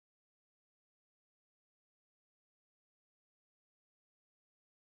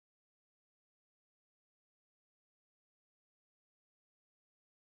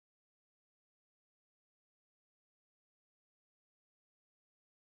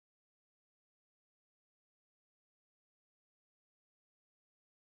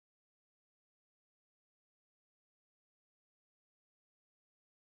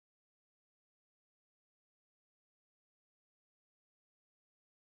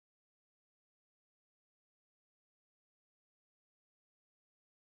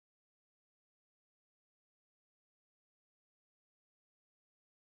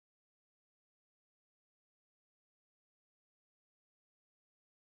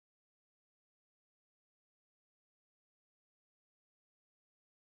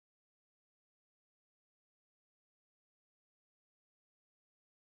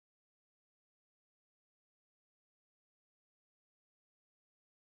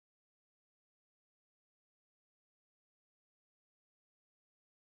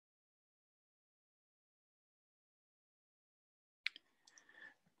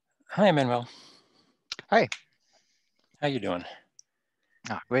Hi, Manuel. Hi. How you doing?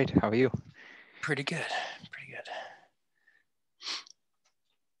 Great. How are you? Pretty good. Pretty good.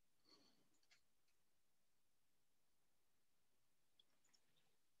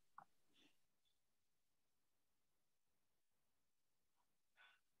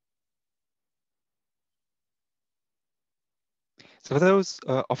 So for those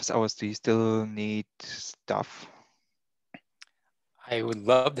office hours, do you still need staff? I would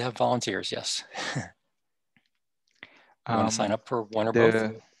love to have volunteers, yes. You want to sign up for one or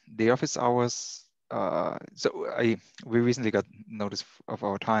both? The office hours. We recently got notice of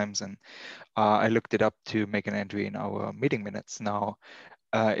our times, and I looked it up to make an entry in our meeting minutes. Now,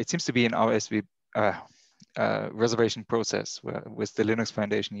 it seems to be in our SV reservation process where with the Linux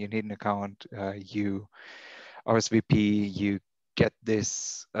Foundation, you need an account. You RSVP, you get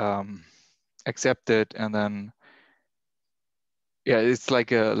this accepted, and then yeah, it's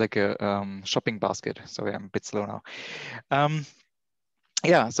like a shopping basket. Sorry, I'm a bit slow now.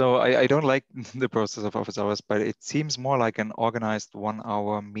 Yeah, so I don't like the process of office hours, but it seems more like an organized 1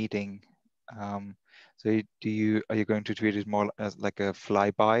 hour meeting. So are you going to treat it more as like a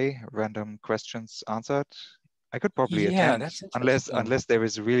flyby, random questions answered? I could probably Yeah, attend that's interesting. unless there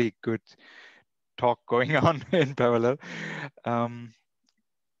is really good talk going on in parallel. Well,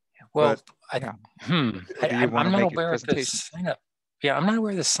 But yeah, or do you want I'm to not make a aware of the presentation? sign up. Yeah, I'm not aware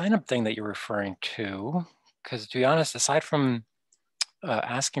of the sign up thing that you're referring to, because to be honest, aside from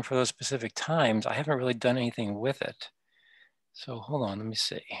asking for those specific times, I haven't really done anything with it. So hold on, let me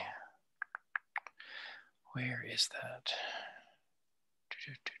see. Where is that?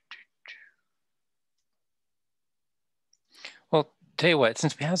 Well, tell you what,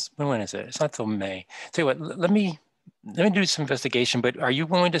 since we have, when is it? It's not till May. Tell you what, let me do some investigation, but are you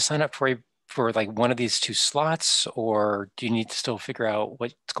willing to sign up for like one of these two slots, or do you need to still figure out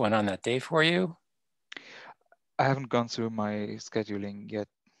what's going on that day for you? I haven't gone through my scheduling yet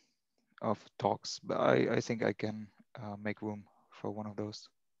of talks, but I think I can make room for one of those.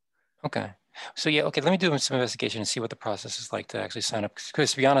 Okay. So yeah, okay, let me do some investigation and see what the process is like to actually sign up.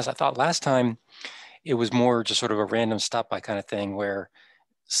 Because to be honest, I thought last time it was more just sort of a random stop by kind of thing where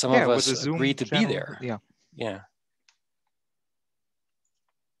some Yeah, of it was us a Zoom agreed to be channel. there. Yeah. Yeah.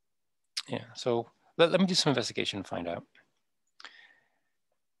 Yeah. So let me do some investigation and find out.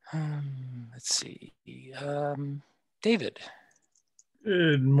 Let's see. David.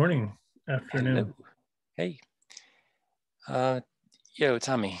 Good morning, afternoon. Hello. Hey. Yo,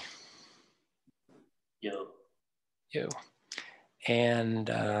 Tommy. Yo. Yo. And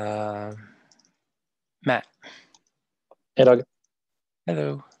Matt. Hey, Doug.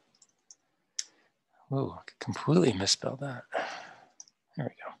 Hello. Whoa, completely misspelled that. There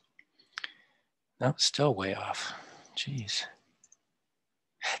we go. No, still way off. Jeez.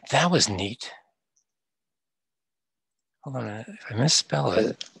 That was neat. Hold on a minute. If I misspell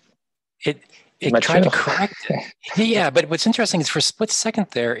it, it tried to correct it. Yeah, but what's interesting is for a split second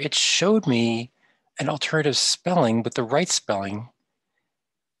there, it showed me an alternative spelling with the right spelling.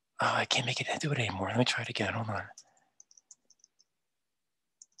 Oh, I can't make it do it anymore. Let me try it again. Hold on.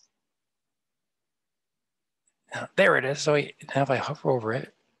 Now, there it is. So now if I hover over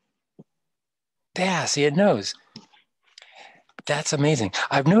it, yeah, see, it knows. That's amazing.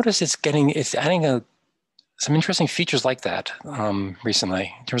 I've noticed it's adding some interesting features like that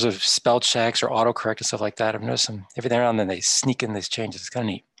recently in terms of spell checks or autocorrect and stuff like that. I've noticed some every now and then they sneak in these changes. It's kind of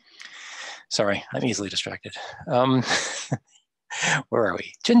neat. Sorry, I'm easily distracted. Where are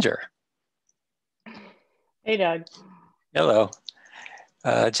we? Ginger. Hey, Doug. Hello.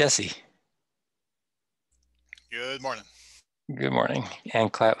 Jesse. Good morning. Good morning.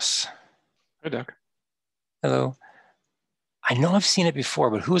 And Klaus. Hi, Doc. Hello. I know I've seen it before,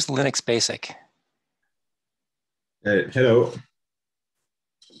 but who's Linux Basic? Hello.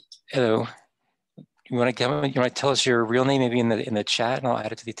 Hello. You want to tell us your real name maybe in the chat, and I'll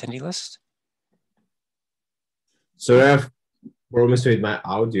add it to the attendee list? So I have problems with my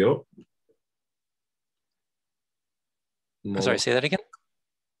audio. I'm sorry, say that again.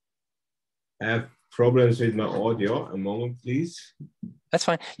 I have problems with my audio. A moment, please. That's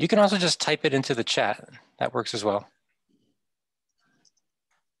fine. You can also just type it into the chat. That works as well.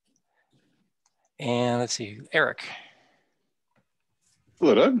 And let's see, Eric.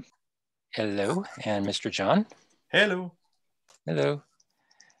 Hello, Doug. Hello. And Mr. John. Hello. Hello.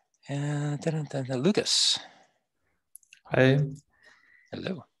 And Lucas. Hi.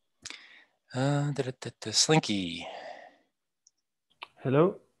 Hello. Slinky.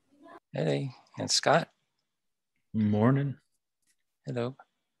 Hello. Hey. And Scott. Morning. Hello.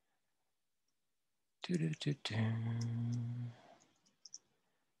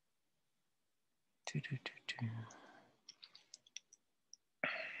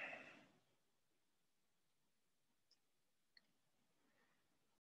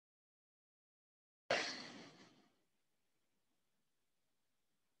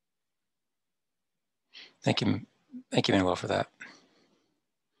 Thank you, Manuel, for that.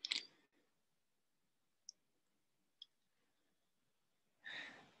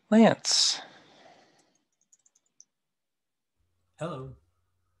 Lance. Hello.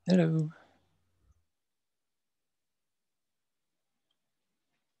 Hello.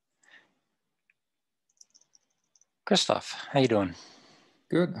 Christoph, how you doing?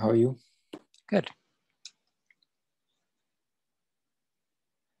 Good. How are you? Good.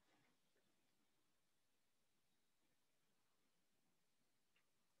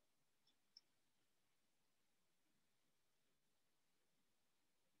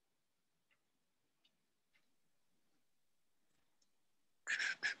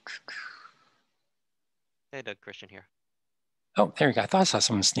 Hey, Doug, Christian here. Oh, there you go. I thought I saw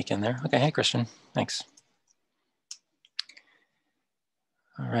someone sneak in there. Okay, hey, Christian. Thanks.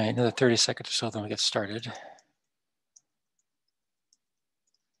 All right, another 30 seconds or so, then we get started.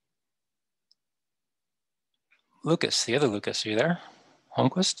 Lucas, the other Lucas, are you there?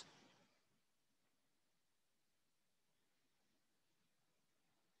 Holmquist?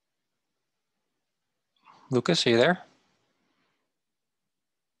 Lucas, are you there?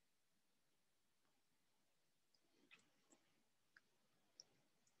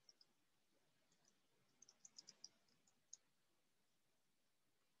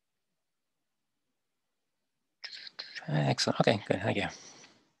 Excellent. Okay, good. Thank you.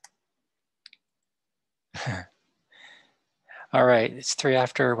 All right, it's 3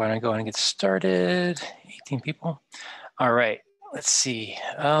 after. Why don't I go ahead and get started? 18 people. All right, let's see.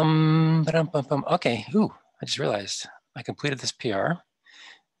 Okay, ooh, I just realized I completed this PR.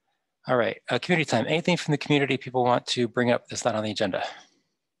 All right, community time. Anything from the community people want to bring up that's not on the agenda?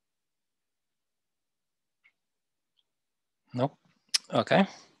 Nope. Okay,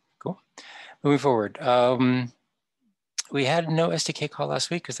 cool. Moving forward. We had no SDK call last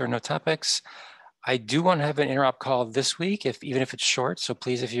week because there are no topics. I do want to have an interop call this week, even if it's short. So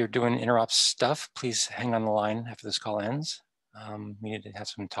please, if you're doing interop stuff, please hang on the line after this call ends. We need to have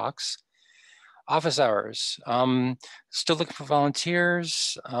some talks. Office hours. Still looking for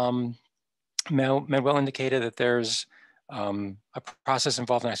volunteers. Manuel indicated that there's a process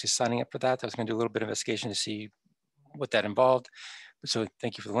involved in actually signing up for that. I was going to do a little bit of investigation to see what that involved. So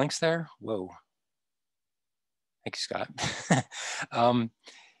thank you for the links there. Whoa. Thank you, Scott.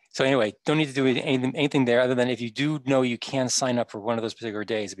 So anyway, don't need to do anything there other than if you do know you can sign up for one of those particular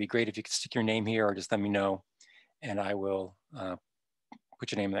days, it'd be great if you could stick your name here or just let me know and I will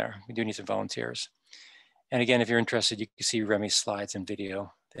put your name there. We do need some volunteers. And again, if you're interested, you can see Remy's slides and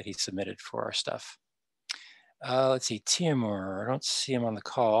video that he submitted for our stuff. Let's see, Timur, I don't see him on the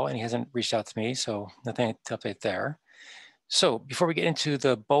call and he hasn't reached out to me, so nothing to update there. So before we get into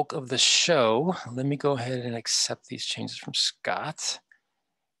the bulk of the show, let me go ahead and accept these changes from Scott.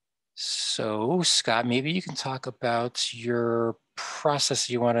 So Scott, maybe you can talk about your process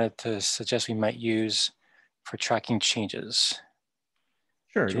you wanted to suggest we might use for tracking changes.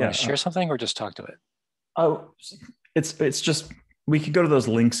 Sure. Do you want to share something or just talk to it? Oh, it's just, we could go to those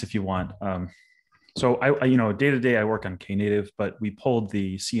links if you want. So I day to day I work on Knative, but we pulled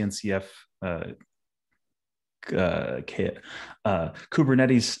the CNCF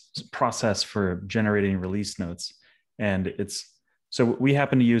Kubernetes process for generating release notes, and so we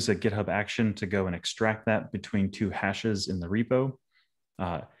happen to use a GitHub action to go and extract that between 2 hashes in the repo.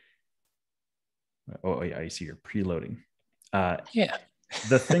 Oh yeah, I see you're preloading. Yeah.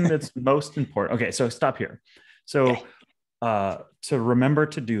 The thing that's most important. Okay, so stop here. So to remember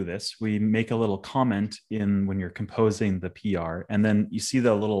to do this, we make a little comment when you're composing the PR, and then you see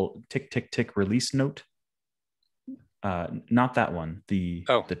the little tick, tick, tick release note. Not that one, the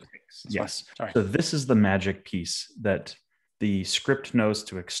ticks. Yes. Sorry. So this is the magic piece that the script knows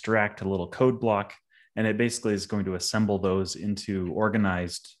to extract a little code block, and it basically is going to assemble those into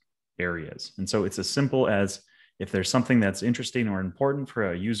organized areas. And so it's as simple as, if there's something that's interesting or important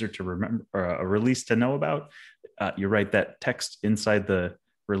for a user to remember, or a release to know about, you write that text inside the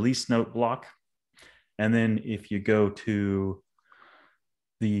release note block. And then if you go to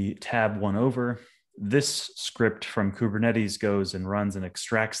the tab one over, this script from Kubernetes goes and runs and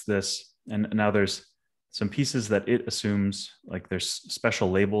extracts this. And now there's some pieces that it assumes, like there's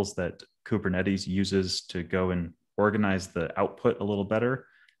special labels that Kubernetes uses to go and organize the output a little better.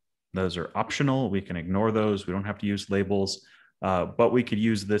 Those are optional. We can ignore those. We don't have to use labels, but we could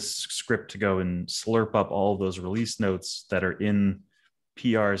use this script to go and slurp up all those release notes that are in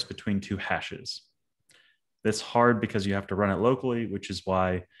PRs between 2 hashes. It's hard because you have to run it locally, which is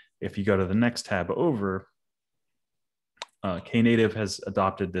why if you go to the next tab over, Knative has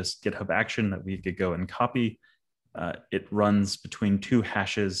adopted this GitHub action that we could go and copy. It runs between 2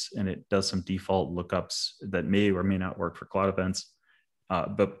 hashes and it does some default lookups that may or may not work for cloud events.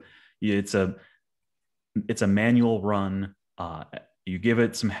 But it's a manual run. You give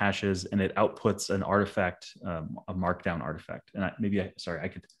it some hashes and it outputs an artifact, a markdown artifact. And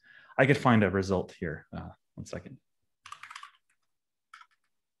I could find a result here. 1 second.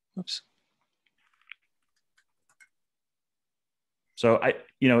 Oops. So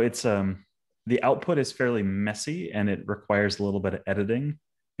it's the output is fairly messy and it requires a little bit of editing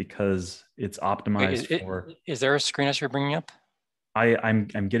because it's optimized for. Is there a screen as you're bringing up? I'm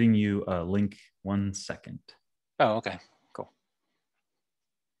getting you a link. 1 second. Oh, okay, cool.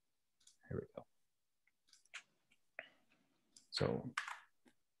 Here we go. So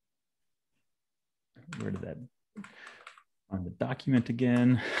where did that on the document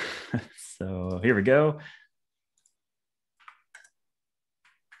again? So here we go.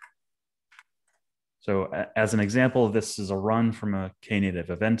 So as an example, this is a run from a Knative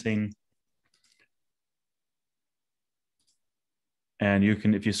eventing. And you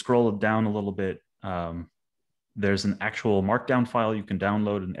can, if you scroll down a little bit, there's an actual markdown file you can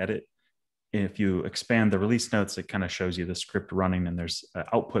download and edit. If you expand the release notes, it kind of shows you the script running and there's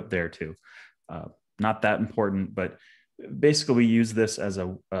output there too. Not that important, but basically we use this as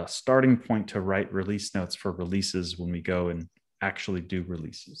a starting point to write release notes for releases when we go and actually do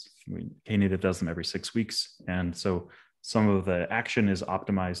releases. Knative does them every 6 weeks. And so some of the action is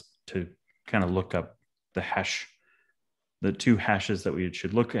optimized to kind of look up the hash, the 2 hashes that we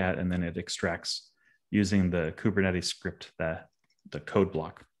should look at, and then it extracts using the Kubernetes script, the code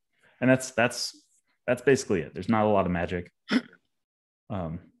block. And that's basically it. There's not a lot of magic.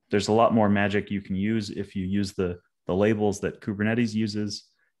 There's a lot more magic you can use if you use the labels that Kubernetes uses.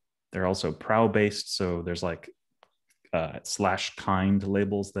 They're also prow based, so there's like /kind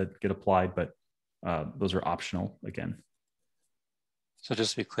labels that get applied, but those are optional again. So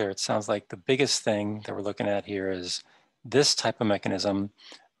just to be clear, it sounds like the biggest thing that we're looking at here is this type of mechanism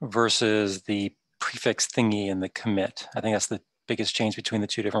versus the prefix thingy in the commit. I think that's the biggest change between the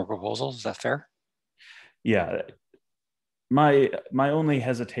 2 different proposals. Is that fair? Yeah. My only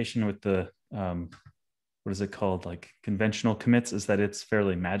hesitation with the what is it called, like conventional commits, is that it's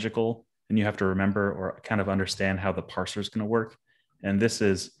fairly magical and you have to remember or kind of understand how the parser is going to work. And this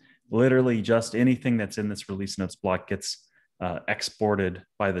is literally just anything that's in this release notes block gets exported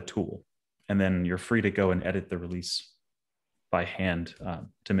by the tool. And then you're free to go and edit the release by hand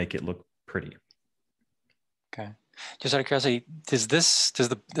to make it look pretty. Okay. Just out of curiosity, does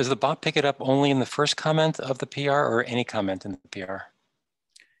the bot pick it up only in the first comment of the PR or any comment in the PR?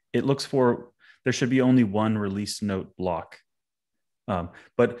 It looks for, there should be only 1 release note block.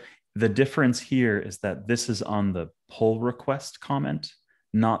 But the difference here is that this is on the pull request comment,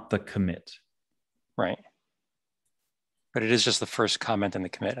 not the commit. Right. But it is just the first comment in the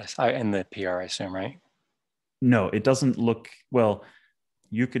commit, in the PR, I assume, right? No, it doesn't look, well,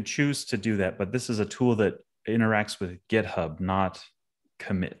 you could choose to do that, but this is a tool that interacts with GitHub, not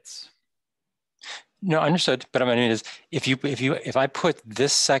commits. No, understood. But I mean, if I put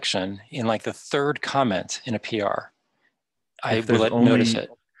this section in like the 3rd comment in a PR, I will notice it.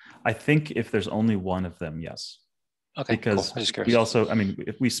 I think if there's only 1 of them, yes. Okay, because cool. we also, I mean,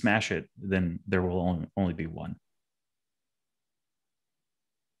 if we smash it, then there will only be 1.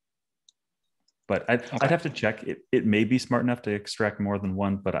 But I'd have to check. It may be smart enough to extract more than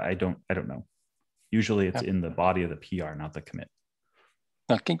 1, but I don't know. Usually it's in the body of the PR, not the commit.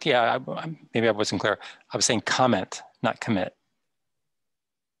 No, yeah, maybe I wasn't clear. I was saying comment, not commit.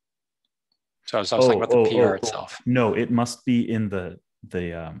 So I was talking about the PR itself. No, it must be in the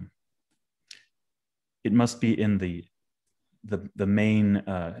main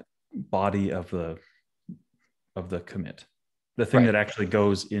body of the commit, the thing that actually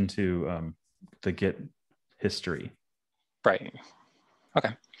goes into the Git history. Right.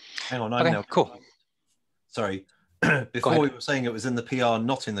 Okay. Hang on. Okay, now cool. Sorry. Before we were saying it was in the PR,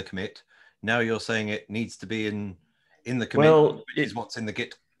 not in the commit. Now you're saying it needs to be in the commit, well, which is what's in the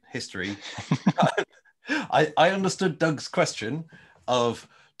Git history. I understood Doug's question of,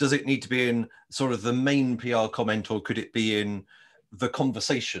 does it need to be in sort of the main PR comment, or could it be in the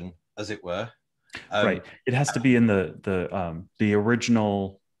conversation, as it were? Right. It has to be in the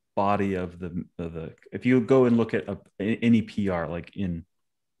original body of the. If you go and look at any PR, like in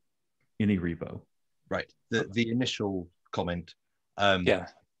any repo. Right. The initial comment. Yeah.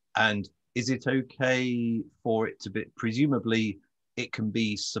 And is it okay for it to be, presumably it can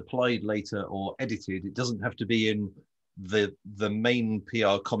be supplied later or edited. It doesn't have to be in the main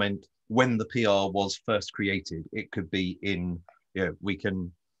PR comment when the PR was first created. It could be in, we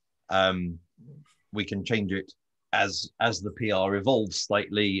can change it as the PR evolves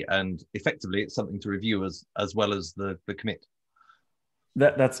slightly, and effectively it's something to review as well as the commit.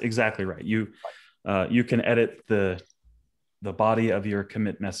 That's exactly right. You can edit the body of your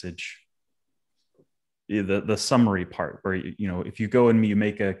commit message, the summary part, where if you go and you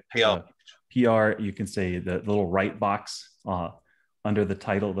make a PR, you can say the little right box under the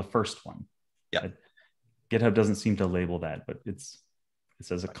title, the first one. Yeah. GitHub doesn't seem to label that, but it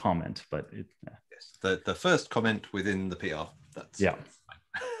says a comment, but yes, the first comment within the PR. That's yeah.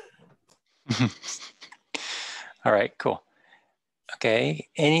 All right, cool. Okay,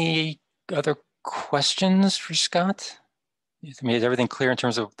 any other questions for Scott? I mean, is everything clear in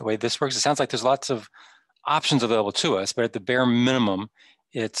terms of the way this works? It sounds like there's lots of options available to us, but at the bare minimum,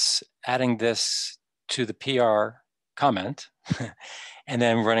 it's adding this to the PR comment and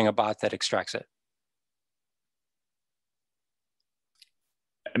then running a bot that extracts it.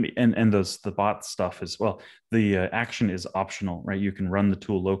 I mean, and the bot stuff as well. The action is optional, right? You can run the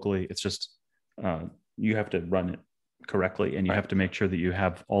tool locally. It's just you have to run it correctly, and you have to make sure that you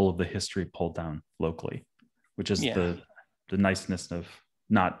have all of the history pulled down locally, which is the niceness of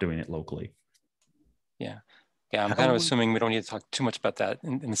not doing it locally. Yeah, I'm kind of assuming we don't need to talk too much about that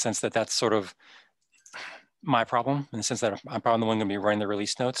in the sense that that's sort of my problem, in the sense that I'm probably the one going to be writing the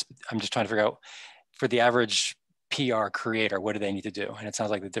release notes. I'm just trying to figure out, for the average PR creator, what do they need to do? And it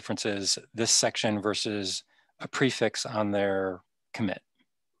sounds like the difference is this section versus a prefix on their commit.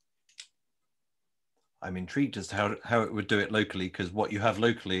 I'm intrigued as to how it would do it locally, because what you have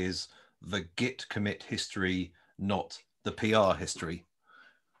locally is the Git commit history, not the PR history.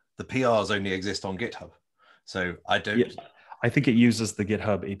 The PRs only exist on GitHub. So I don't... Yeah, I think it uses the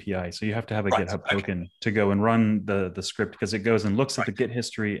GitHub API. So you have to have a GitHub token to go and run the script, because it goes and looks at the Git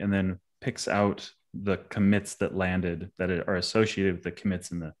history and then picks out the commits that landed that are associated with the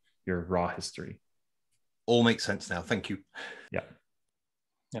commits in your raw history. All makes sense now. Thank you. Yeah.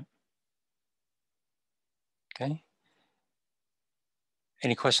 Yep. Okay.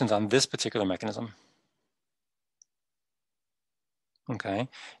 Any questions on this particular mechanism? Okay.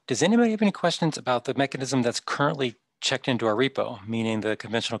 Does anybody have any questions about the mechanism that's currently checked into our repo, meaning the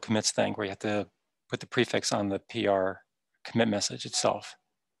conventional commits thing where you have to put the prefix on the PR commit message itself?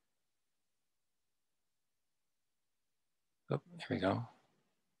 Oh, here we go.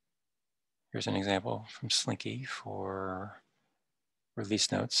 Here's an example from Slinky for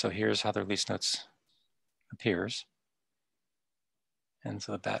release notes. So here's how the release notes appears. And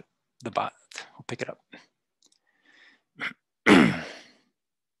so the bot will pick it up.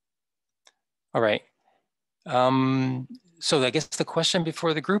 All right. So I guess the question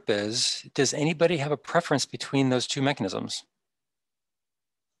before the group is, does anybody have a preference between those two mechanisms?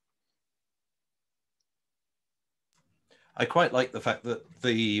 I quite like the fact that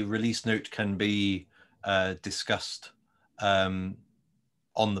the release note can be discussed on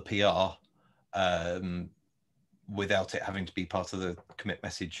the PR without it having to be part of the commit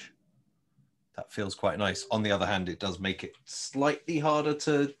message. That feels quite nice. On the other hand, it does make it slightly harder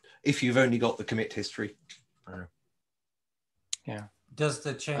to, if you've only got the commit history. Yeah. Does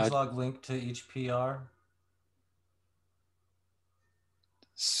the changelog link to each PR?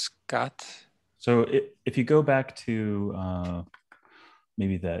 Scott? So if you go back to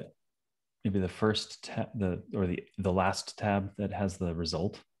maybe the first tab, the last tab that has the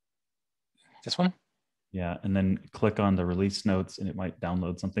result. This one? Yeah, and then click on the release notes, and it might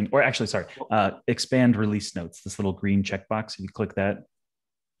download something. Or actually, sorry, expand release notes. This little green checkbox. If you click that.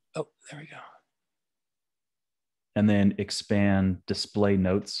 Oh, there we go. And then expand display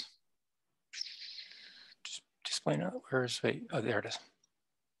notes. Display note. Wait? Oh, there it is.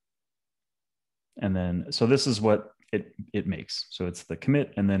 And then, so this is what it makes. So it's the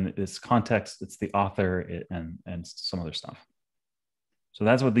commit, and then it's context, it's the author, and some other stuff. So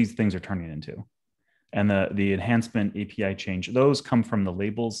that's what these things are turning into. And the enhancement API change, those come from the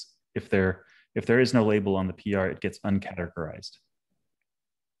labels. If there is no label on the PR, it gets uncategorized.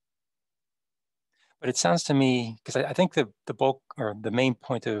 But it sounds to me, because I think the bulk or the main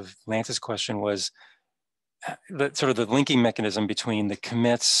point of Lance's question was sort of the linking mechanism between the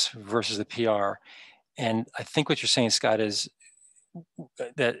commits versus the PR. And I think what you're saying, Scott, is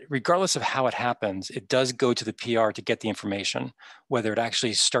that regardless of how it happens, it does go to the PR to get the information, whether it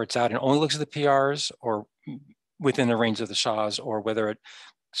actually starts out and only looks at the PRs or within the range of the SHAs, or whether it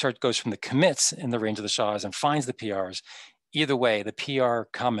goes from the commits in the range of the SHAs and finds the PRs. Either way, the PR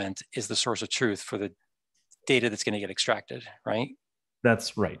comment is the source of truth for the data that's going to get extracted, right?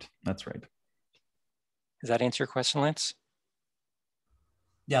 That's right. That's right. Does that answer your question, Lance?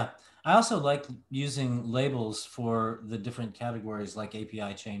 Yeah. I also like using labels for the different categories like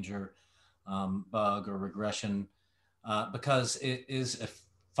API changer, bug, or regression, because it is a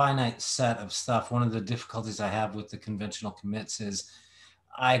finite set of stuff. One of the difficulties I have with the conventional commits is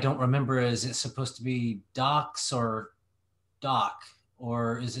I don't remember, is it supposed to be docs or doc,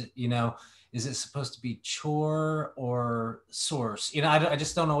 or is it, is it supposed to be chore or source? I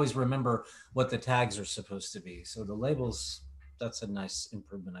just don't always remember what the tags are supposed to be. So the labels, that's a nice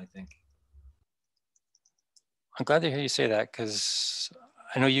improvement, I think. I'm glad to hear you say that, because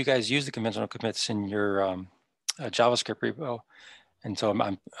I know you guys use the conventional commits in your JavaScript repo, and so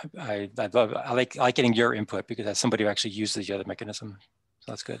I like getting your input, because as somebody who actually uses the other mechanism,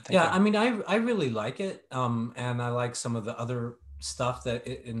 so that's good. Thank you. I mean, I really like it, and I like some of the other stuff that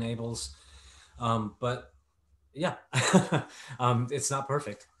it enables, but yeah, it's not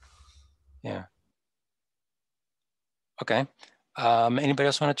perfect. Yeah. Okay. Anybody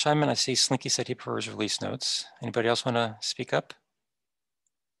else want to chime in? I see Slinky said he prefers release notes. Anybody else want to speak up?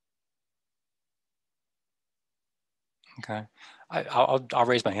 Okay. I'll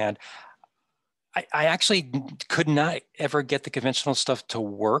raise my hand. I actually could not ever get the conventional stuff to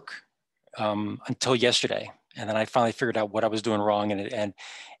work until yesterday. And then I finally figured out what I was doing wrong. And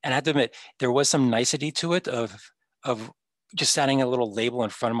I have to admit, there was some nicety to it of just adding a little label in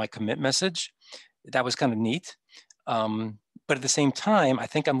front of my commit message. That was kind of neat. But at the same time, I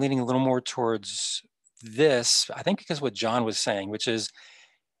think I'm leaning a little more towards this, I think because what John was saying, which is,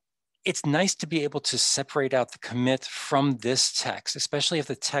 it's nice to be able to separate out the commit from this text, especially if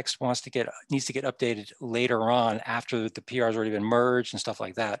the text needs to get updated later on after the PR has already been merged and stuff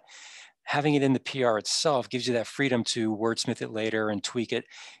like that. Having it in the PR itself gives you that freedom to wordsmith it later and tweak it,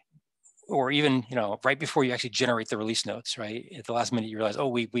 or even right before you actually generate the release notes. Right at the last minute, you realize, oh,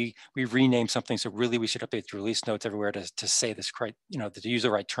 we renamed something, so really we should update the release notes everywhere to say this correct, to use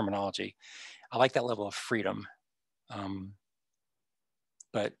the right terminology. I like that level of freedom,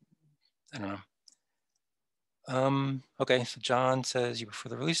 but I don't know. Okay, so John says you prefer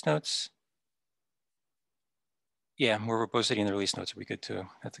the release notes. Yeah, we're both sitting in the release notes would be good too.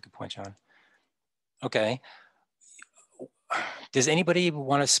 That's a good point, John. Okay. Does anybody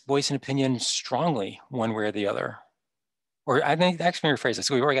want to voice an opinion strongly one way or the other? Or I think actually rephrase this.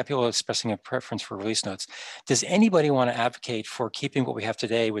 So we've already got people expressing a preference for release notes. Does anybody want to advocate for keeping what we have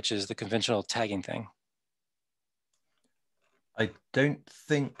today, which is the conventional tagging thing? I don't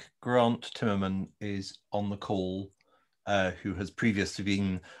think Grant Timmerman is on the call, who has previously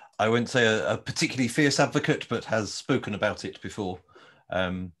been, I won't say a particularly fierce advocate, but has spoken about it before.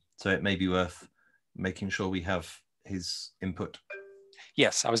 So it may be worth making sure we have his input.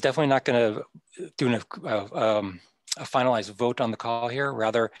 Yes, I was definitely not going to do a finalized vote on the call here.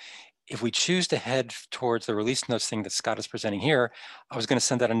 Rather, if we choose to head towards the release notes thing that Scott is presenting here, I was going to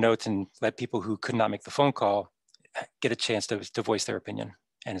send out a note and let people who could not make the phone call get a chance to voice their opinion.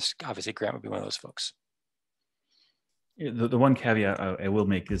 And obviously Grant would be one of those folks. The one caveat I will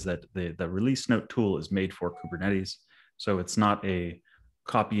make is that the release note tool is made for Kubernetes. So it's not a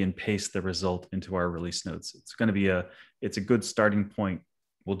copy and paste the result into our release notes. It's going to be it's a good starting point.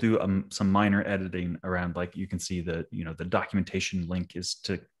 We'll do some minor editing around, like you can see the documentation link is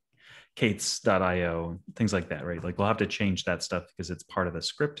to kates.io, things like that, right? Like we'll have to change that stuff because it's part of the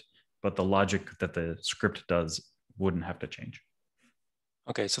script, but the logic that the script does wouldn't have to change.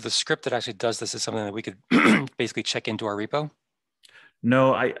 Okay, so the script that actually does this is something that we could basically check into our repo?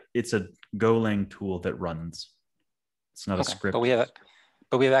 No, it's a Golang tool that runs. It's not a script. But we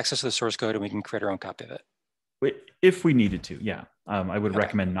have access to the source code and we can create our own copy of it. If we needed to, yeah. I would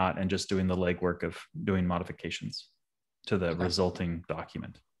recommend not, and just doing the legwork of doing modifications to the resulting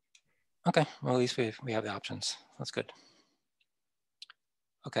document. Okay, well, at least we have the options. That's good.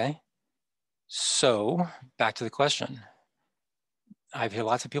 Okay, so back to the question. I've heard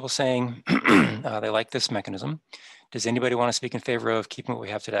lots of people saying they like this mechanism. Does anybody want to speak in favor of keeping what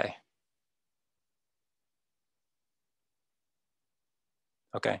we have today?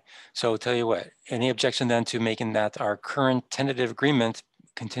 Okay, so I'll tell you what, any objection then to making that our current tentative agreement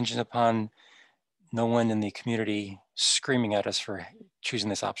contingent upon no one in the community screaming at us for choosing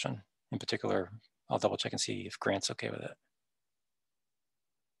this option? In particular, I'll double check and see if Grant's okay with it.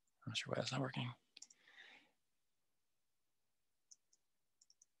 I'm not sure why that's not working.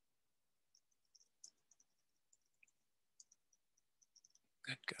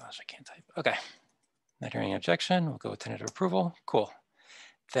 Good gosh, I can't type. Okay, not hearing any objection. We'll go with tentative approval. Cool.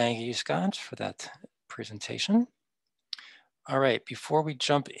 Thank you, Scott, for that presentation. All right, before we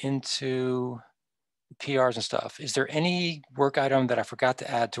jump into PRs and stuff. Is there any work item that I forgot to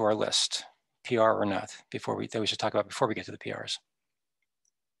add to our list, PR or not, that we should talk about before we get to the PRs?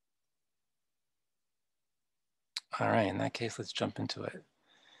 All right, in that case, let's jump into it.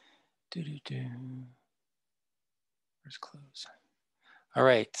 Where's close? All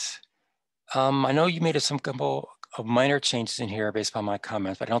right. I know you made some couple of minor changes in here based upon my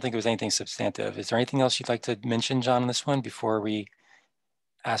comments, but I don't think it was anything substantive. Is there anything else you'd like to mention, John, on this one before we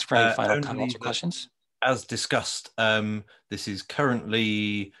ask for any final comments or questions? As discussed, this is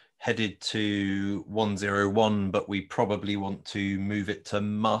currently headed to 101, but we probably want to move it to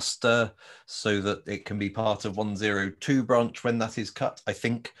master so that it can be part of 102 branch when that is cut, I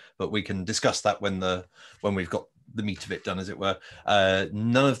think, but we can discuss that when we've got the meat of it done, as it were.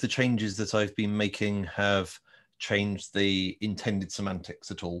 None of the changes that I've been making have changed the intended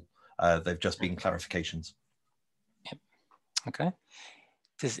semantics at all. They've just been clarifications. Yep. Okay.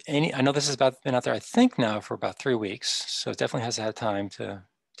 I know this has been out there, I think now for about 3 weeks, so it definitely has had time to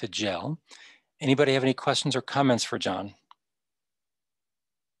gel. Anybody have any questions or comments for John?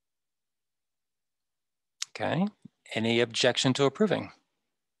 Okay, any objection to approving?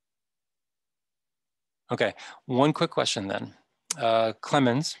 Okay, one quick question then.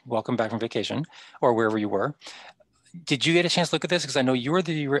 Clemens, welcome back from vacation or wherever you were. Did you get a chance to look at this? Because I know you were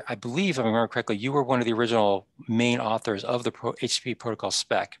I believe, if I remember correctly, you were one of the original main authors of the HTTP protocol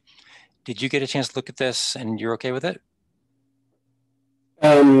spec. Did you get a chance to look at this and you're okay with it?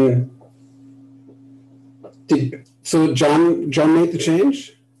 So John made the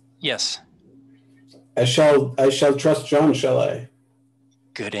change? Yes. I shall trust John, shall I?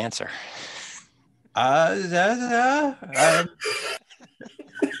 Good answer. I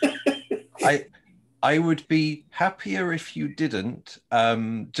would be happier if you didn't,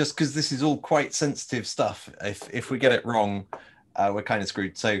 just because this is all quite sensitive stuff. If we get it wrong, we're kind of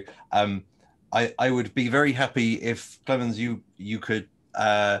screwed. So I would be very happy if, Clemens, you could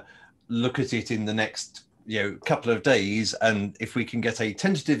look at it in the next couple of days, and if we can get a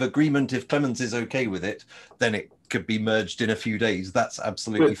tentative agreement, if Clemens is okay with it, then it could be merged in a few days. That's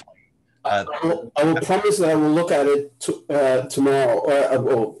absolutely fine. I will promise that I will look at it tomorrow,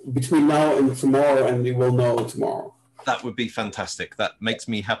 or between now and tomorrow, and we will know tomorrow. That would be fantastic. That makes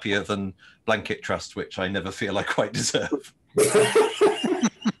me happier than blanket trust, which I never feel I quite deserve.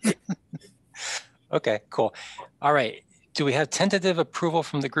 Okay, cool. All right. Do we have tentative approval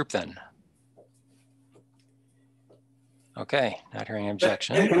from the group then? Okay, not hearing an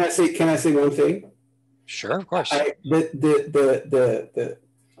objection. Can I say one thing? Sure, of course.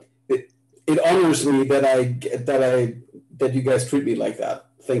 It honors me that you guys treat me like that.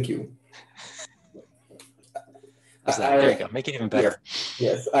 Thank you. There you go. Make it even better.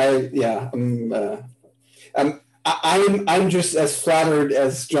 Yes. I'm just as flattered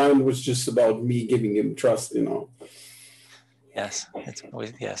as John was just about me giving him trust. Yes. It's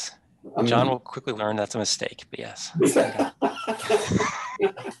always yes. John will quickly learn that's a mistake, but yes.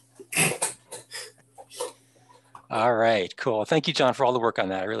 All right, cool. Thank you, John, for all the work on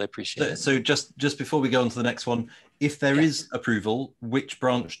that. I really appreciate it. So just before we go on to the next one, if there is approval, which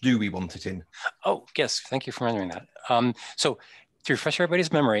branch do we want it in? Oh, yes. Thank you for remembering that. So to refresh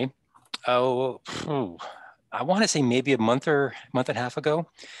everybody's memory, I want to say maybe a month and a half ago,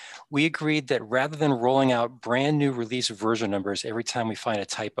 we agreed that rather than rolling out brand new release version numbers every time we find a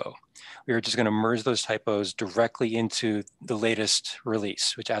typo, we were just going to merge those typos directly into the latest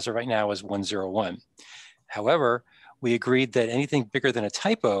release, which as of right now is 101. However, we agreed that anything bigger than a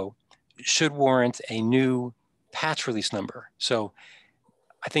typo should warrant a new patch release number. So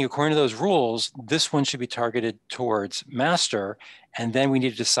I think according to those rules, this one should be targeted towards master, and then we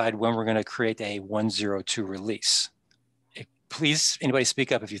need to decide when we're going to create a 102 release. Please, anybody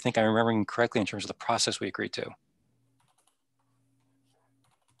speak up if you think I'm remembering correctly in terms of the process we agreed to.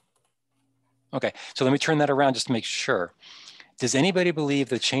 Okay, so let me turn that around just to make sure. Does anybody believe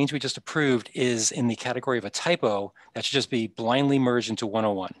the change we just approved is in the category of a typo that should just be blindly merged into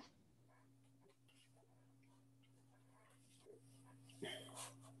 101?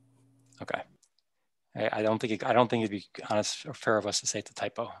 Okay. I don't think it'd be honest or fair of us to say it's a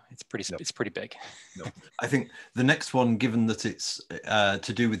typo. It's pretty big. No. I think the next one, given that it's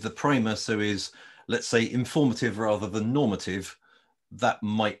to do with the primer, so is, let's say, informative rather than normative, that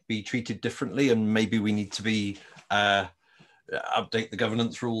might be treated differently, and maybe we need to be update the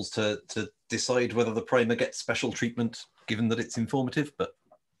governance rules to decide whether the primer gets special treatment, given that it's informative. But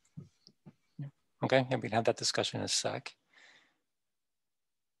okay, yeah, we can have that discussion in a sec.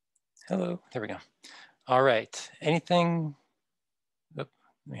 Hello, there we go. All right, anything? Oop,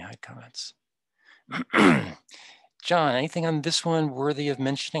 let me hide comments. John, anything on this one worthy of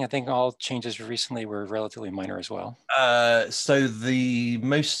mentioning? I think all changes recently were relatively minor as well. So the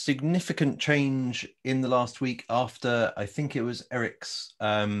most significant change in the last week, after I think it was Eric's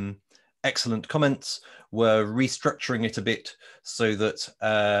excellent comments, were restructuring it a bit so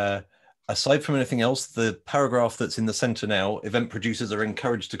that aside from anything else, the paragraph that's in the center now, event producers are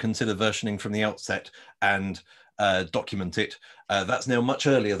encouraged to consider versioning from the outset and document it. That's now much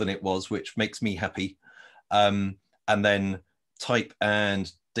earlier than it was, which makes me happy. And then type and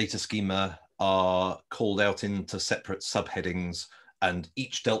data schema are called out into separate subheadings and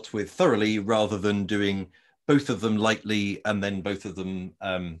each dealt with thoroughly rather than doing both of them lightly and then both of them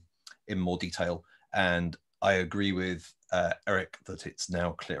in more detail. And I agree with Eric that it's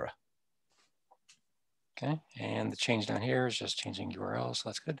now clearer. Okay, and the change down here is just changing URLs, so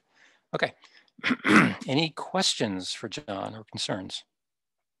that's good. Okay, any questions for John or concerns?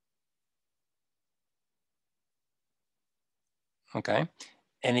 Okay,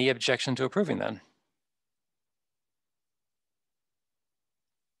 any objection to approving then?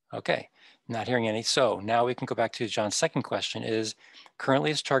 Okay, not hearing any. So now we can go back to John's second question is,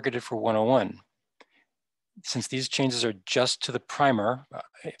 currently it's targeted for 101. Since these changes are just to the primer,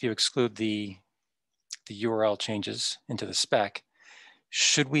 if you exclude the URL changes into the spec,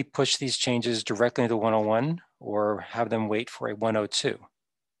 should we push these changes directly into 101 or have them wait for a 102?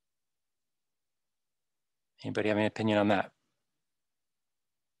 Anybody have any opinion on that?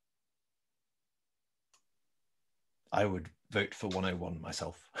 I would vote for 101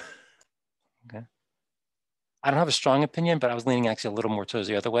 myself. Okay. I don't have a strong opinion, but I was leaning actually a little more towards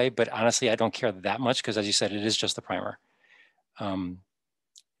the other way. But honestly, I don't care that much because, as you said, it is just the primer. The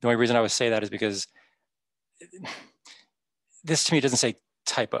only reason I would say that is because this to me doesn't say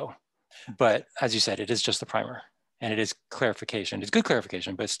typo, but as you said, it is just the primer and it is clarification. It's good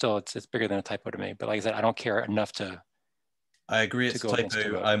clarification, but still it's bigger than a typo to me. But like I said, I don't care enough to. I agree it's a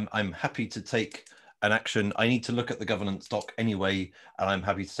typo. I'm happy to take an action. I need to look at the governance doc anyway, and I'm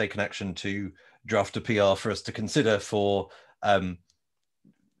happy to take an action to draft a PR for us to consider for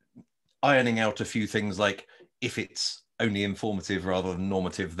ironing out a few things, like if it's only informative rather than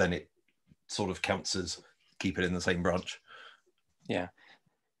normative, then it sort of counts as keep it in the same branch. Yeah.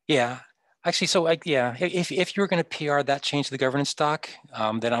 Yeah. Actually, so yeah, if you were going to PR that change to the governance doc,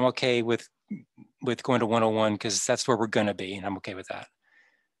 then I'm okay with going to 101 because that's where we're going to be, and I'm okay with that.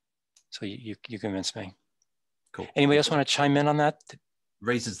 So you convinced me. Cool. Anybody else want to chime in on that?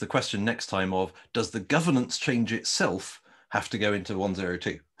 Raises the question next time of, does the governance change itself have to go into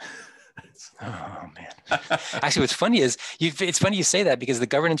 102? Oh man! Actually, what's funny is it's funny you say that because the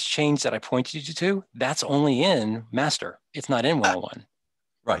governance change that I pointed you to, that's only in master. It's not in 101.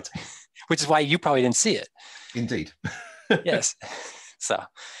 Right. Which is why you probably didn't see it. Indeed. Yes. So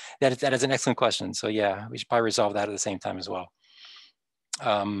that is an excellent question. So yeah, we should probably resolve that at the same time as well.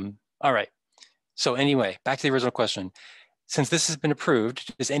 All right. So anyway, back to the original question. Since this has been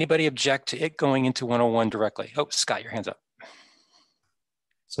approved, does anybody object to it going into 101 directly? Oh, Scott, your hand's up.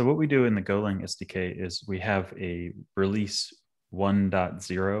 So what we do in the Golang SDK is we have a release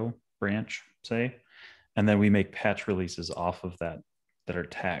 1.0 branch, say, and then we make patch releases off of that are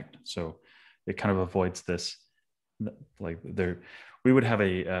tagged. So it kind of avoids this, like we would have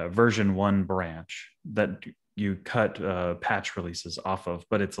a version 1 branch that you cut patch releases off of,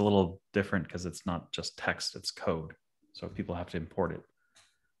 but it's a little different because it's not just text, it's code. So people have to import it.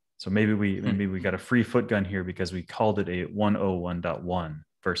 So maybe we got a free foot gun here because we called it a 101.1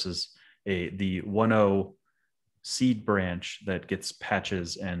 versus the 1.0 seed branch that gets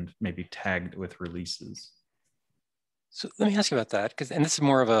patches and maybe tagged with releases. So let me ask you about that, and this is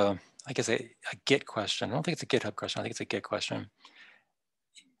more of a, I guess, a Git question. I don't think it's a GitHub question. I think it's a Git question.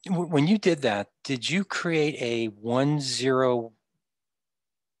 When you did that, did you create a 100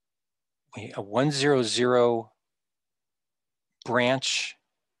 branch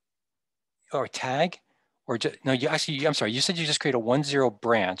or tag, or no? You actually, I'm sorry. You said you just created a 10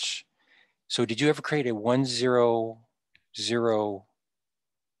 branch. So did you ever create a 100?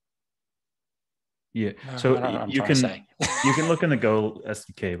 Yeah. So you can look in the Go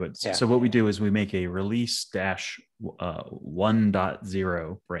SDK, but yeah. So what we do is we make a release dash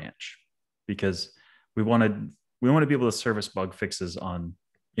 1.0 branch because we want to be able to service bug fixes on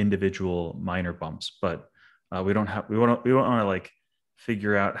individual minor bumps, but we want to like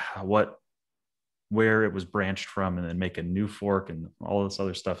figure out where it was branched from and then make a new fork and all this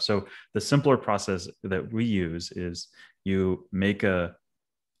other stuff. So the simpler process that we use is you make a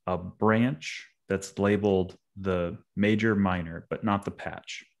branch that's labeled the major minor, but not the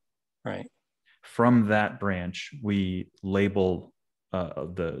patch. Right. From that branch, we label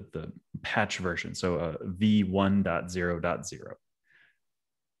the patch version, so v1.0.0.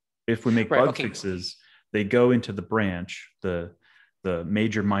 If we make bug fixes, they go into the branch, the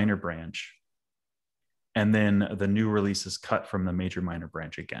major minor branch, and then the new release is cut from the major minor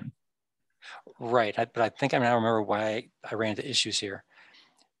branch again. Right, but I think I now remember why I ran into issues here.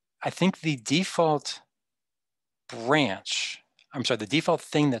 I think the default branch, I'm sorry, the default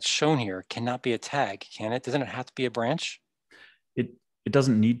thing that's shown here cannot be a tag, can it? Doesn't it have to be a branch? It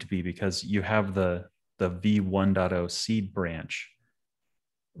doesn't need to be, because you have the v1.0 seed branch,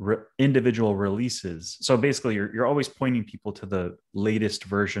 individual releases. So basically you're always pointing people to the latest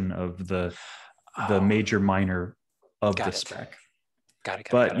version of the major minor of the spec. Got it.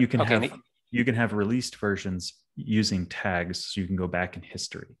 But you can have released versions using tags, so you can go back in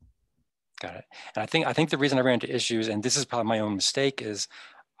history. Got it. And I think the reason I ran into issues, and this is probably my own mistake, is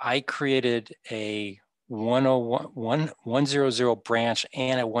I created a 100 branch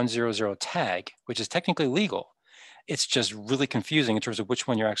and a 100 tag, which is technically legal. It's just really confusing in terms of which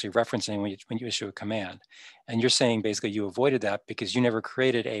one you're actually referencing when you issue a command. And you're saying basically you avoided that because you never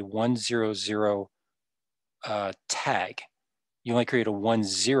created a 100 tag. You only created a 10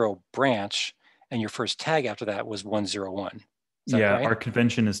 branch, and your first tag after that was 101. Yeah, right? Our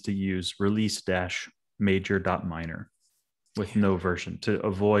convention is to use release-major.minor with no version to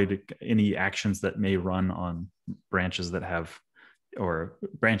avoid any actions that may run on branches that have, or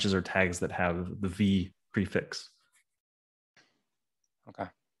branches or tags that have the V prefix. Okay.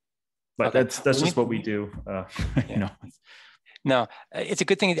 But that's just what we do. You know. No, it's a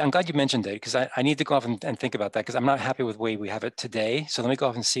good thing. I'm glad you mentioned it, because I need to go off and think about that, because I'm not happy with the way we have it today. So let me go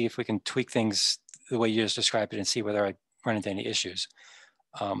off and see if we can tweak things the way you just described it and see whether I run into any issues.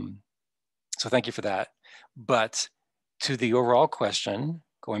 So thank you for that. But to the overall question,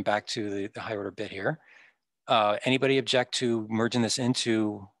 going back to the high order bit here, anybody object to merging this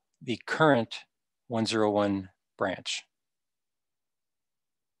into the current 101 branch?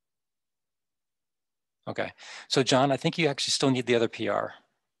 Okay, so John, I think you actually still need the other PR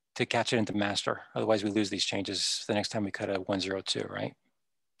to catch it into master. Otherwise we lose these changes the next time we cut a 102, right?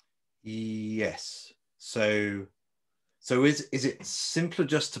 Yes. So is it simpler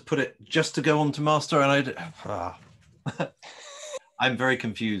just to put it, just to go on to master? And I'm very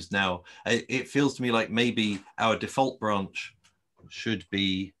confused now. It feels to me like maybe our default branch should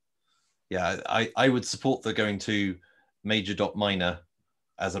be, I would support the going to major.minor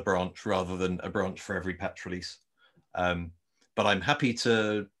as a branch rather than a branch for every patch release. But I'm happy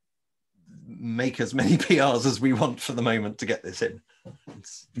to make as many PRs as we want for the moment to get this in.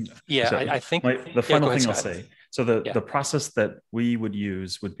 I think the final thing I'll say. So the process that we would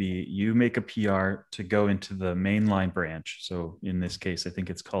use would be, you make a PR to go into the mainline branch. So in this case, I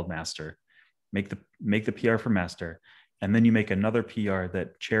think it's called master. Make the PR for master, and then you make another PR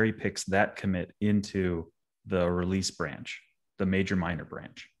that cherry picks that commit into the release branch, the major minor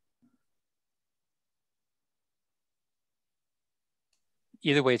branch.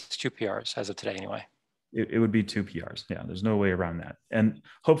 Either way, it's 2 PRs as of today anyway. It would be 2 PRs. Yeah, there's no way around that. And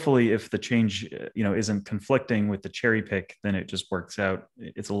hopefully if the change isn't conflicting with the cherry pick, then it just works out.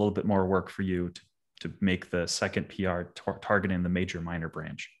 It's a little bit more work for you to make the second PR targeting the major minor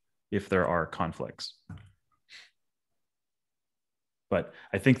branch if there are conflicts. But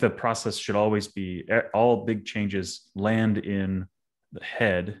I think the process should always be, all big changes land in the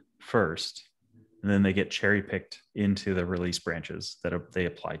head first, and then they get cherry picked into the release branches that they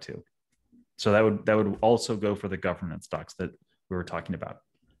apply to. So that would also go for the governance docs that we were talking about.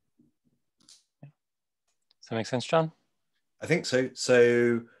 Does that make sense, John? I think so.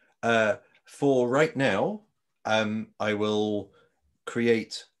 So for right now, I will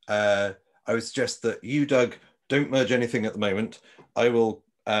create, I would suggest that you, Doug, don't merge anything at the moment. I will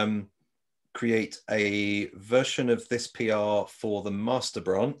create a version of this PR for the master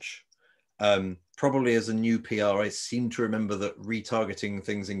branch, probably as a new PR. I seem to remember that retargeting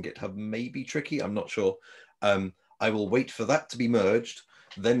things in GitHub may be tricky. I'm not sure. I will wait for that to be merged,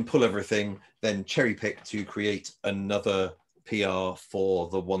 then pull everything, then cherry pick to create another PR for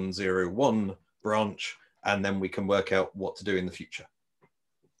the 101 branch, and then we can work out what to do in the future.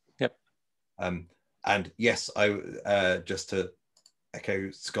 Yep. And yes, just to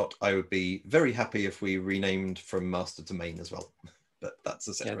echo Scott, I would be very happy if we renamed from master to main as well. But that's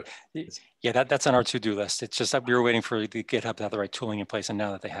a separate. Yeah, that's on our to-do list. It's just that we were waiting for the GitHub to have the right tooling in place, and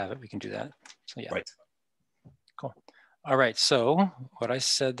now that they have it, we can do that. So yeah. Right. Cool. All right. So what I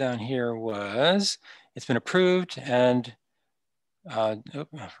said down here was it's been approved, and hold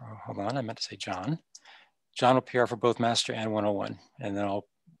on, I meant to say John. John will PR for both master and 101, and then I'll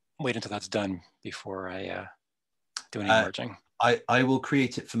wait until that's done before I do any merging. I will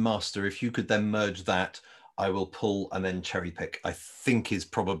create it for master. If you could then merge that, I will pull and then cherry pick. I think is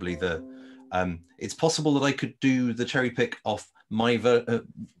probably the. It's possible that I could do the cherry pick off my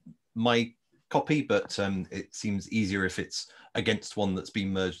copy, but it seems easier if it's against one that's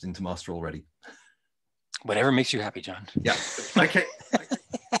been merged into master already. Whatever makes you happy, John. Yeah. Okay.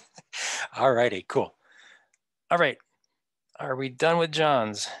 All righty. Cool. All right. Are we done with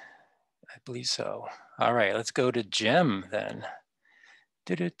John's? I believe so. All right. Let's go to Jem then.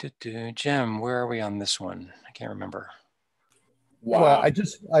 Jem, where are we on this one? I can't remember. Wow. Well, I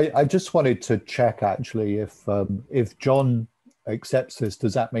just wanted to check actually if John accepts this,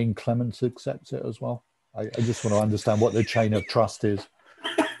 does that mean Clemens accepts it as well? I just want to understand what the chain of trust is.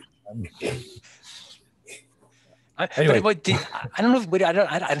 Anyway. I don't know.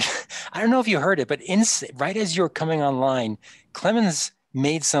 I don't know if you heard it, but right as you're coming online, Clemens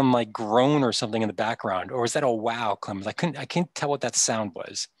made some like groan or something in the background, or was that a wow, Clemens? I can't tell what that sound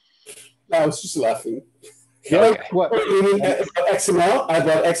was. No, I was just laughing. Yeah. Okay. What? You mean XML? I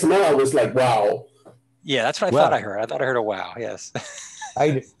thought XML. I was like, wow. Yeah, that's what I thought I heard. I thought I heard a wow. Yes.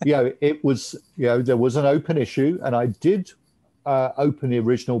 It was, there was an open issue, and I did open the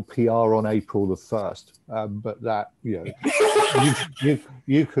original PR on April the 1st, but that, you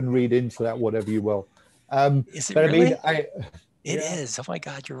can read into that whatever you will. Is it but really? I mean, it is. Oh my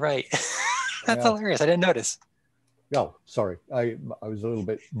God, you're right. That's hilarious. I didn't notice. Oh, sorry. I was a little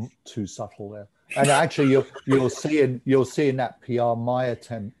bit too subtle there. And actually, you'll see in that PR my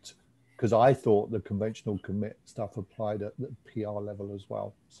attempt, because I thought the conventional commit stuff applied at the PR level as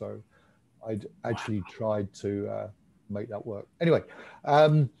well. So I'd actually tried to make that work. Anyway,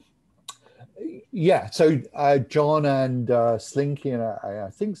 so John and Slinky, and I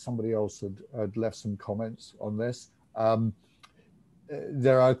think somebody else had left some comments on this.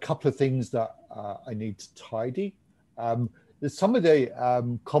 There are a couple of things that I need to tidy. There's some of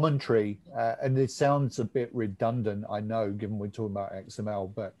the commentary, and it sounds a bit redundant, I know, given we're talking about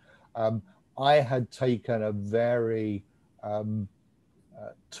XML, but I had taken a very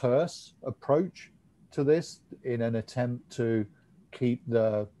terse approach to this in an attempt to keep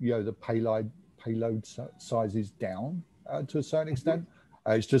the payload sizes down to a certain extent.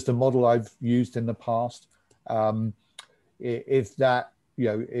 It's just a model I've used in the past. If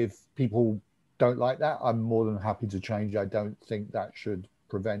people don't like that, I'm more than happy to change. I don't think that should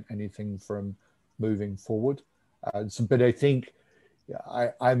prevent anything from moving forward. But I think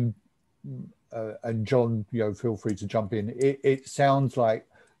I'm and John, feel free to jump in. It sounds like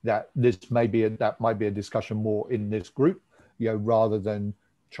that might be a discussion more in this group, rather than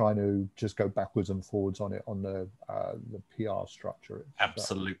trying to just go backwards and forwards on it on the PR structure.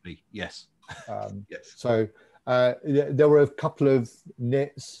 Absolutely, yes. Yes. So there were a couple of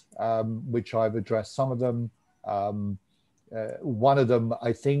nits which I've addressed. Some of them. One of them,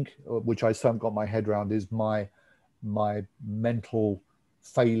 I think, which I still haven't got my head around, is my mental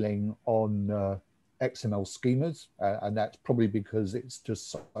failing on XML schemas, and that's probably because it's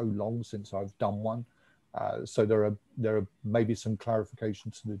just so long since I've done one. So there are maybe some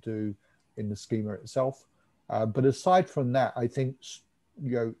clarifications to do in the schema itself. But aside from that, I think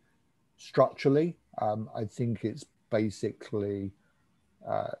structurally, I think it's basically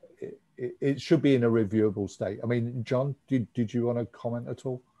it should be in a reviewable state. I mean, John, did you want to comment at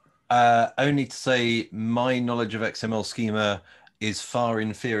all? Only to say my knowledge of XML schema is far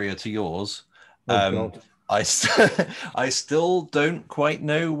inferior to yours. God. I still don't quite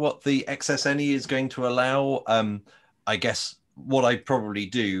know what the XSNE is going to allow. I guess what I probably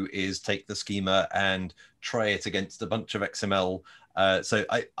do is take the schema and try it against a bunch of XML. So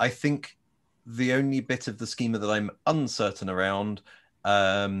I think the only bit of the schema that I'm uncertain around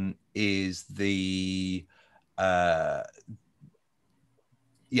is the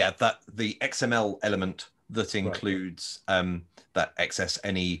the XML element that includes that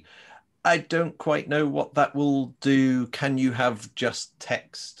XSNE. I don't quite know what that will do. Can you have just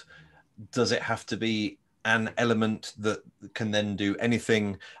text? Does it have to be an element that can then do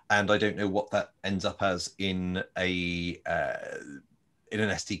anything? And I don't know what that ends up as in an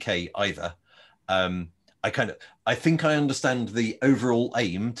SDK either. I think I understand the overall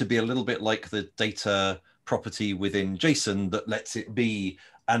aim to be a little bit like the data property within JSON that lets it be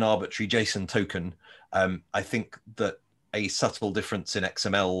an arbitrary JSON token. I think that a subtle difference in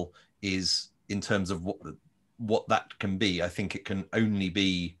XML is in terms of what that can be. I think it can only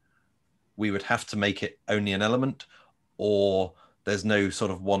be, we would have to make it only an element, or there's no sort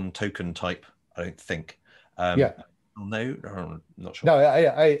of one token type, I don't think. No, I'm not sure. No,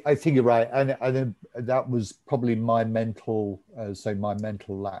 I think you're right, and that was probably my mental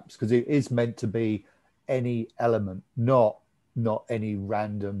lapse, because it is meant to be any element, not not any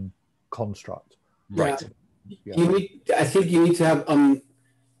random construct. Right. Yeah. I think you need to have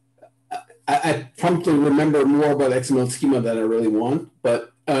I promptly remember more about XML schema than I really want,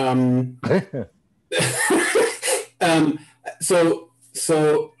 but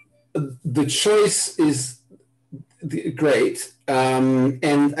so the choice is great,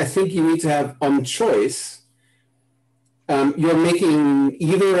 and I think you need to have on choice. You're making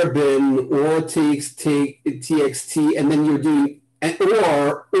either a bin or a txt, and then you're doing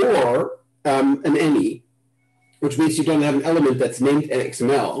or an any, which means you don't have an element that's named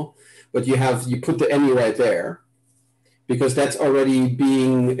XML, but you put the any right there, because that's already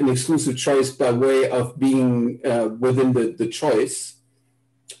being an exclusive choice by way of being within the choice.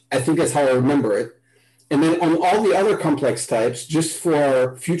 I think that's how I remember it. And then on all the other complex types, just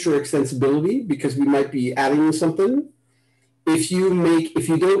for future extensibility, because we might be adding something, if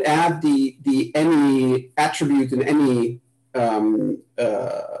you don't add the any attribute and any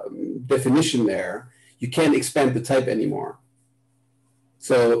definition there, you can't expand the type anymore.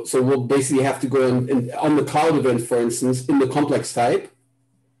 So we'll basically have to go in on the cloud event, for instance, in the complex type,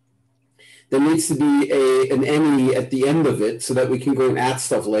 there needs to be an any at the end of it so that we can go and add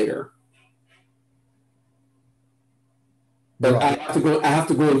stuff later. But right. I have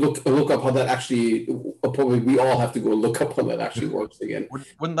to go and look up how that actually, probably we all have to go and look up how that actually works again.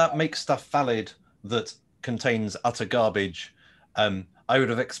 Wouldn't that make stuff valid that contains utter garbage? I would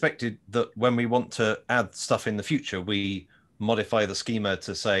have expected that when we want to add stuff in the future, we modify the schema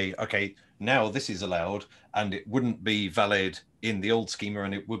to say, okay, now this is allowed, and it wouldn't be valid in the old schema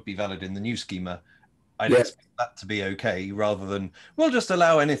and it would be valid in the new schema. I'd expect that to be okay, rather than we'll just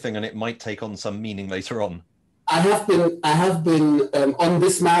allow anything and it might take on some meaning later on. I have been on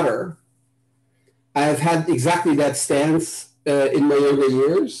this matter. I have had exactly that stance in my younger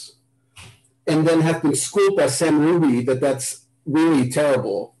years, and then have been schooled by Sam Ruby that that's really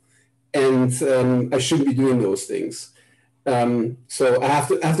terrible, and I shouldn't be doing those things. So I have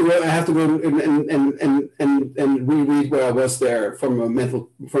to go and reread where I was there from a mental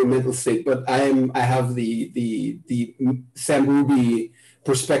state. But I have the Sam Ruby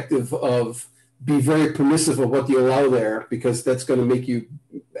perspective of be very permissive of what you allow there, because that's going to make you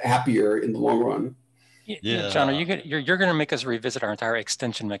happier in the long run. Yeah, John, you're going to make us revisit our entire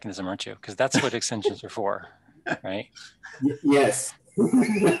extension mechanism, aren't you? Because that's what extensions are for, right? Yes.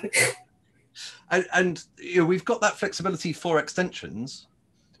 And you know, we've got that flexibility for extensions.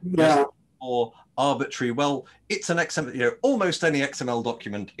 Yeah. Or arbitrary. Well, it's an XML. You know, almost any XML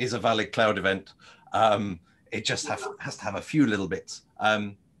document is a valid cloud event. It just has to have a few little bits.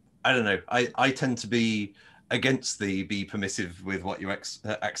 I don't know. I tend to be against the be permissive with what you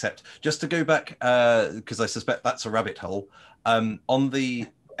accept. Just to go back, because I suspect that's a rabbit hole. On the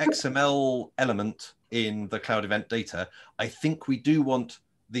XML element in the cloud event data, I think we do want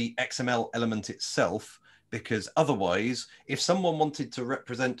the XML element itself, because otherwise, if someone wanted to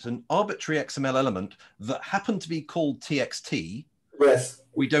represent an arbitrary XML element that happened to be called TXT, yes,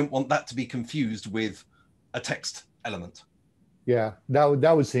 we don't want that to be confused with a text element. Yeah,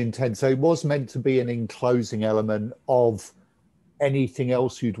 that was the intent. So it was meant to be an enclosing element of anything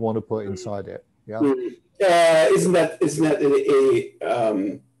else you'd want to put inside it. Yeah. Isn't that a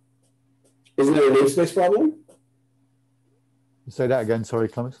namespace problem? Say that again. Sorry,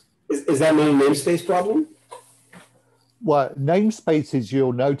 Clemens. Is that not a namespace problem? Well, namespaces,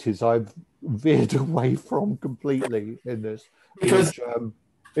 you'll notice I've veered away from completely in this, because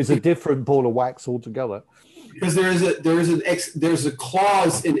it's a different ball of wax altogether. Because there's a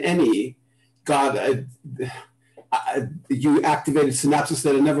clause in any. God, you activated synapses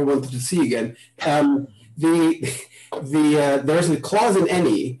that I never wanted to see again. There's a clause in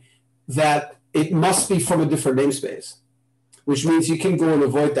any that it must be from a different namespace, which means you can go and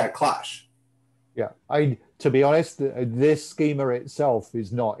avoid that clash. Yeah, to be honest, this schema itself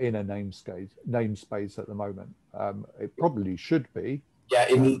is not in a namespace at the moment. It probably should be. Yeah,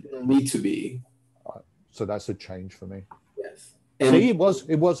 it need to be. So that's a change for me. Yes. See, it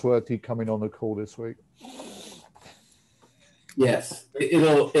was worth you coming on the call this week. Yes,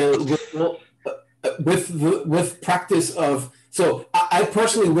 it'll with practice of. So I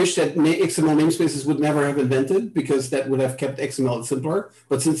personally wish that XML namespaces would never have invented, because that would have kept XML simpler.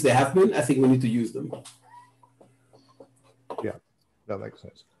 But since they have been, I think we need to use them. Yeah, that makes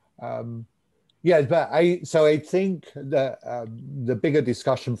sense. Yeah, but I think that the bigger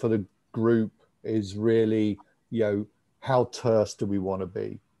discussion for the group is really, how terse do we want to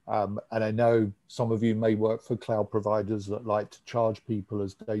be? And I know some of you may work for cloud providers that like to charge people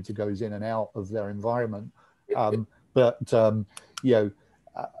as data goes in and out of their environment.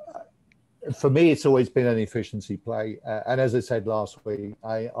 for me, it's always been an efficiency play. And as I said last week,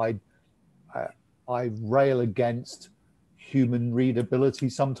 I rail against human readability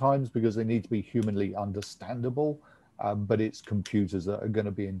sometimes because they need to be humanly understandable. But it's computers that are going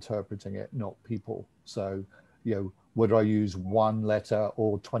to be interpreting it, not people. So, whether I use one letter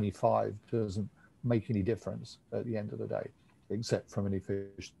or 25 doesn't make any difference at the end of the day, except from an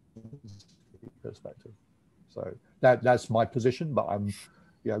efficiency perspective. So that's my position, but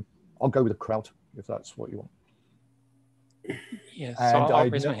I'll go with the crowd if that's what you want. Yeah, so I'll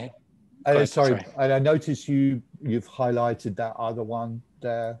raise my hand. Sorry, and I noticed you've highlighted that other one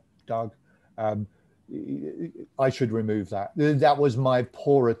there, Doug. I should remove that. That was my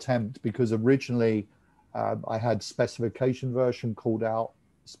poor attempt because originally I had specification version called out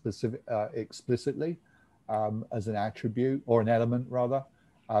explicitly as an attribute or an element rather.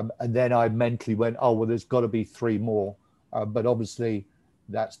 And then I mentally went, oh, well, there's got to be 3 more. But obviously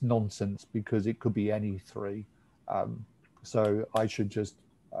that's nonsense because it could be any 3. So I should just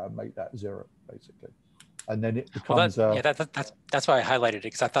make that 0 basically. And then it becomes that's why I highlighted it,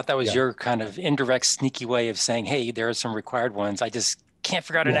 because I thought that was your kind of indirect, sneaky way of saying, hey, there are some required ones. I just can't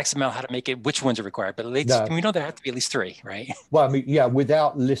figure out in XML how to make it, which ones are required. But at least we know there have to be at least 3, right? Well, I mean,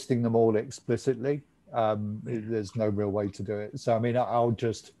 without listing them all explicitly, there's no real way to do it. So, I mean, I'll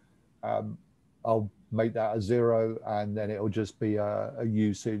just, I'll make that a 0, and then it'll just be a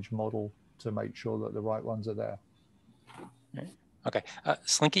usage model to make sure that the right ones are there. Okay.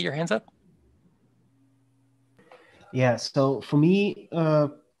 Slinky, your hand's up? Yeah, so for me,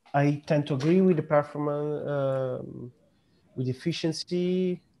 I tend to agree with the performance, with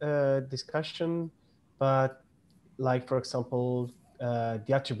efficiency discussion, but like, for example,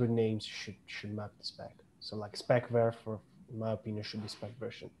 the attribute names should map the spec. So like spec ver, in my opinion, should be spec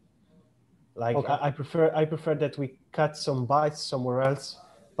version. Like I prefer that we cut some bytes somewhere else,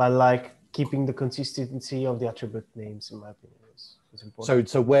 but like keeping the consistency of the attribute names, in my opinion, is important.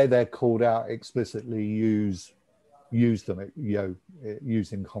 So where they're called out explicitly, use them,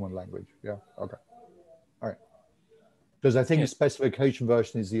 using common language. Yeah. Okay. All right. Because I think the specification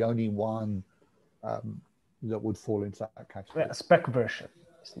version is the only one that would fall into that category. Yeah, spec version.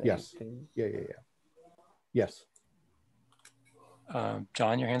 Yes. Yeah. Yes.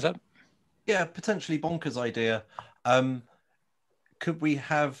 John, your hand's up? Yeah, potentially bonkers idea. Could we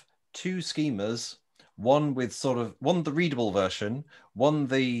have 2 schemas, one with one the readable version, one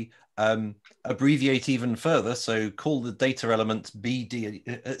the abbreviate even further, so call the data elements BT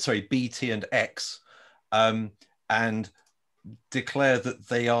and X, and declare that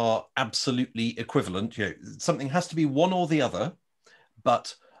they are absolutely equivalent. Something has to be one or the other,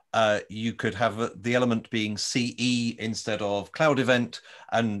 but you could have the element being CE instead of cloud event,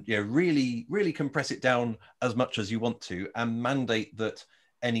 and really compress it down as much as you want to, and mandate that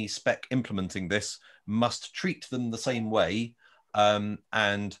any spec implementing this must treat them the same way,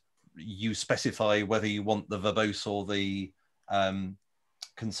 and you specify whether you want the verbose or the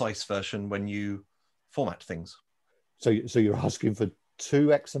concise version when you format things. So you're asking for 2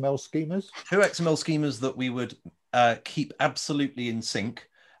 XML schemas? 2 XML schemas that we would keep absolutely in sync.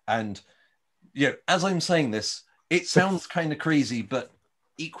 And as I'm saying this, it sounds kind of crazy, but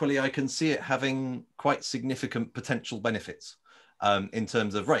equally I can see it having quite significant potential benefits in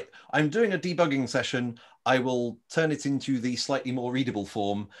terms of, right, I'm doing a debugging session, I will turn it into the slightly more readable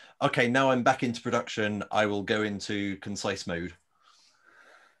form. Okay, now I'm back into production, I will go into concise mode.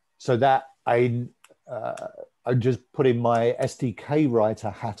 So that I'm just putting my SDK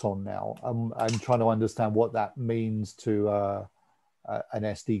writer hat on now. I'm trying to understand what that means to an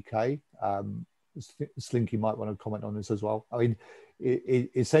SDK. Slinky might want to comment on this as well. I mean,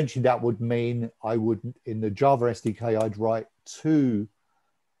 essentially that would mean I would, in the Java SDK, I'd write 2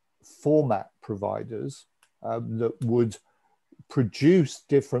 format providers that would produce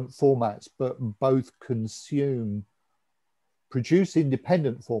different formats, but both produce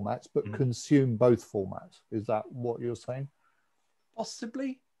independent formats, but consume both formats. Is that what you're saying?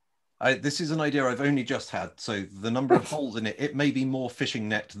 Possibly. This is an idea I've only just had, so the number of holes in it, it may be more fishing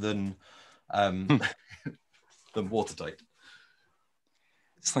net than than watertight.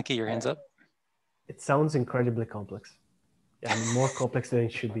 Slinky, your hands up. It sounds incredibly complex. I mean, more complex than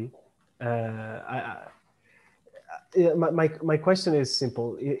it should be. My question is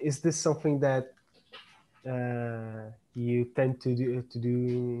simple. Is this something that you tend to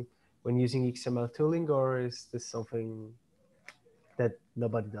do when using XML tooling, or is this something that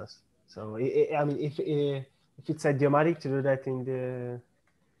nobody does? So I mean, if it's idiomatic to do that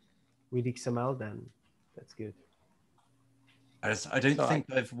with XML, then that's good. I don't think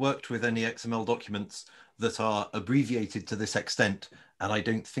I've worked with any XML documents that are abbreviated to this extent, and I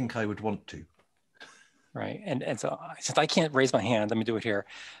don't think I would want to. Right, and so since I can't raise my hand, let me do it here.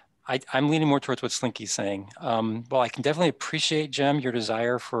 I'm leaning more towards what Slinky's saying. Well, I can definitely appreciate, Jem, your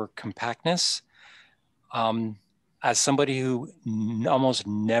desire for compactness. As somebody who almost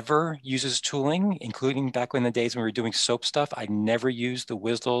never uses tooling, including back in the days when we were doing SOAP stuff, I never used the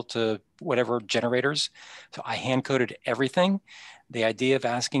WSDL to whatever generators. So I hand coded everything. The idea of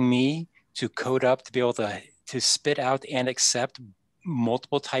asking me to code up to be able to spit out and accept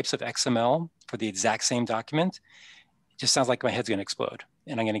multiple types of XML for the exact same document, it just sounds like my head's gonna explode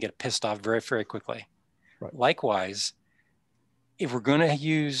and I'm gonna get pissed off very, very quickly. Right. Likewise, if we're gonna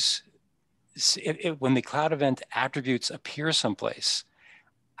use, when the cloud event attributes appear someplace,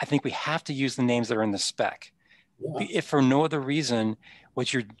 I think we have to use the names that are in the spec. Yeah. If for no other reason,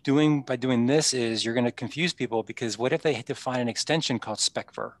 what you're doing by doing this is you're gonna confuse people, because what if they define an extension called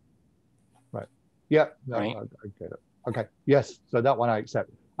specver? Right, yeah, no, right? I get it. Okay, yes, so that one I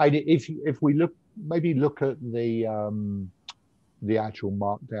accept. If we maybe look at the actual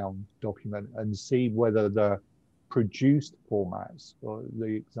markdown document and see whether the produced formats or the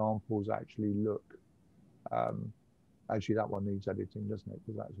examples actually look, actually that one needs editing, doesn't it?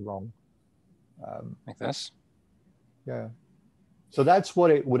 Because that's wrong. Like this? Yeah. So that's what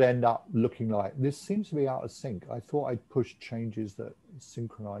it would end up looking like. This seems to be out of sync. I thought I'd push changes that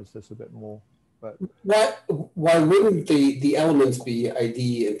synchronize this a bit more. But why wouldn't the elements be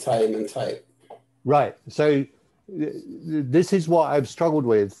ID and time and type? Right. So this is what I've struggled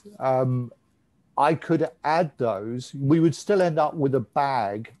with. I could add those. We would still end up with a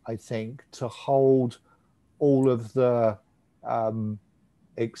bag, I think, to hold all of the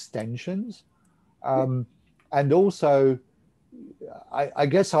extensions. And also, I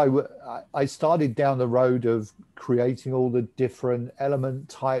guess I started down the road of creating all the different element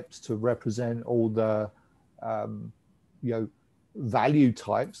types to represent all the value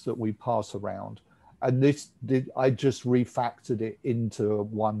types that we pass around, and I just refactored it into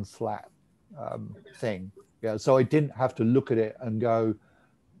one flat thing. Yeah, so I didn't have to look at it and go,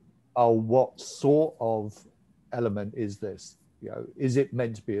 oh, what sort of element is this? Is it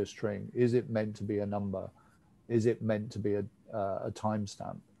meant to be a string? Is it meant to be a number? Is it meant to be a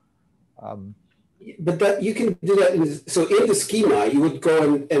timestamp? But that you can do that. So in the schema, you would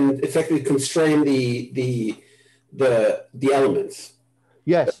go and effectively constrain the elements.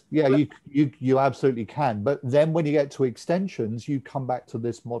 Yes, yeah, you absolutely can. But then when you get to extensions, you come back to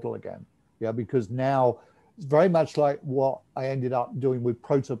this model again. Yeah, because now it's very much like what I ended up doing with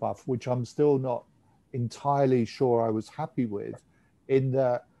protobuf, which I'm still not entirely sure I was happy with, in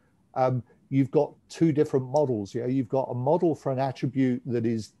that you've got two different models. Yeah, you've got a model for an attribute that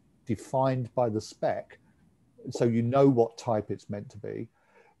is defined by the spec, so you know what type it's meant to be.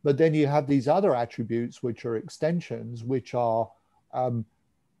 But then you have these other attributes, which are extensions, which are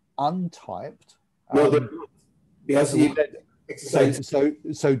untyped.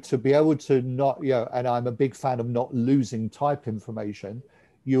 So to be able to not, and I'm a big fan of not losing type information,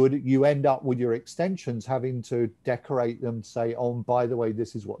 you end up with your extensions having to decorate them, say, oh, by the way,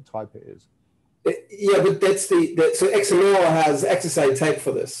 this is what type it is. Yeah, but so XML has XSI type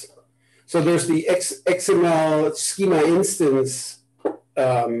for this. So there's the XML schema instance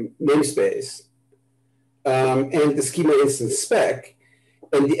namespace and the schema instance spec,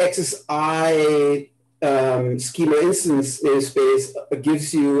 and the XSI schema instance namespace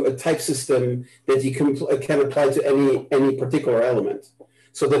gives you a type system that you can apply to any particular element.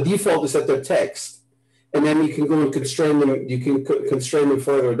 So the default is that they're text, and then you can go and constrain them. You can constrain them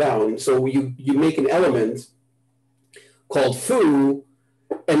further down. So you make an element called foo,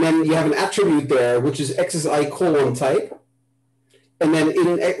 and then you have an attribute there which is XSI : type, and then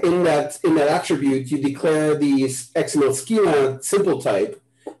in that attribute you declare the XML schema simple type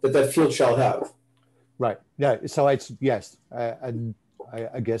that field shall have. Right. Yeah. So it's yes, and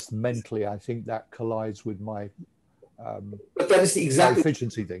I guess mentally I think that collides with my. But that is the exact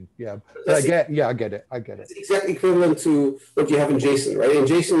efficiency thing. Yeah. But I get it. It's exactly equivalent to what you have in JSON, right? In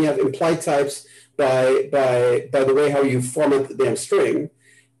JSON, you have implied types by the way how you format the damn string,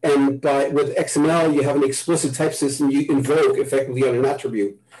 and with XML, you have an explicit type system you invoke effectively on an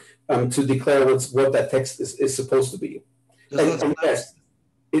attribute to declare what that text is supposed to be. And yes,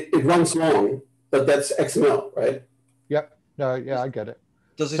 it runs long, but that's XML, right? Yep. No. Yeah, I get it.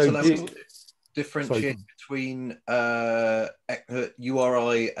 Does it allow you to differentiate between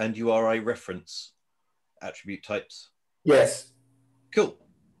URI and URI reference attribute types? Yes. Cool.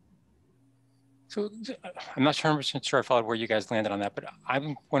 So I'm not 100% sure I followed where you guys landed on that, but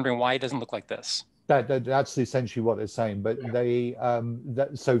I'm wondering why it doesn't look like this. That's essentially what they're saying. But they,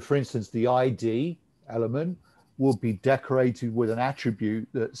 so for instance, the ID element will be decorated with an attribute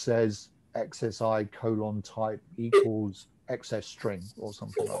that says XSI : type equals XS string or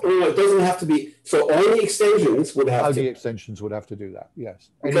something like that. No, it doesn't have to be. So only extensions would have Only to. extensions would have to do that.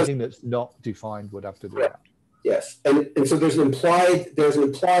 Yes. Because, anything that's not defined would have to do that. Yes, and so there's an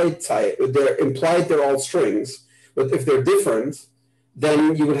implied type. They're all strings, but if they're different,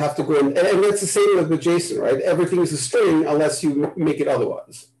 then you would have to go in, and that's the same with JSON, right? Everything is a string unless you make it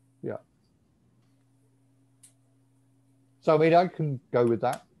otherwise. Yeah. So I mean, I can go with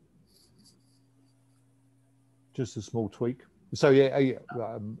that. Just a small tweak. So yeah,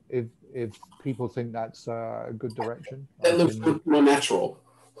 if people think that's a good direction, that looks more natural.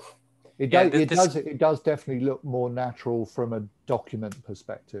 It does definitely look more natural from a document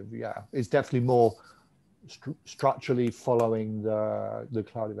perspective. Yeah, it's definitely more structurally following the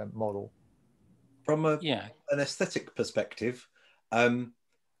cloud event model. From an aesthetic perspective,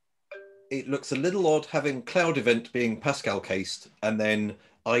 it looks a little odd having cloud event being Pascal cased and then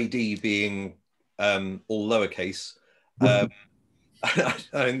ID being all lowercase. I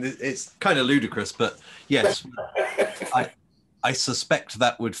mean, it's kind of ludicrous, but yes, I suspect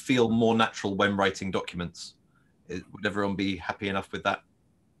that would feel more natural when writing documents. Would everyone be happy enough with that?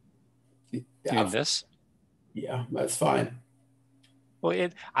 Doing this? Yeah, that's fine. Well,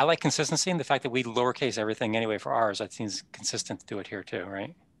 I like consistency and the fact that we lowercase everything anyway for ours. That seems consistent to do it here too,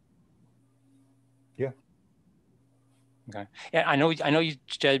 right? Yeah. Okay. Yeah, I know you,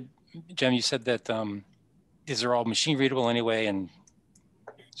 Jem, you said that these are all machine readable anyway, and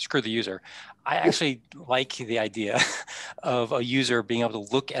screw the user. I actually like the idea of a user being able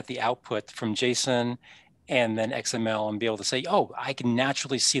to look at the output from JSON and then XML and be able to say, oh, I can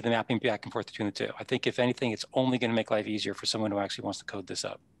naturally see the mapping back and forth between the two. I think if anything, it's only going to make life easier for someone who actually wants to code this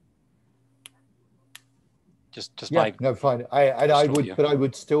up. Just yeah, no, fine. I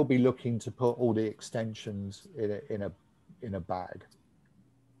would still be looking to put all the extensions in a bag.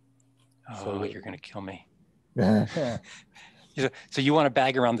 Oh, so you're going to kill me. So you want to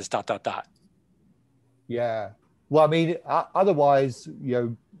bag around this ... Yeah. Well, I mean, otherwise, you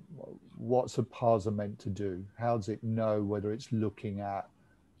know, what's a parser meant to do? How does it know whether it's looking at,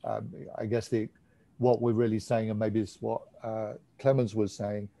 I guess what we're really saying, and maybe it's what Clemens was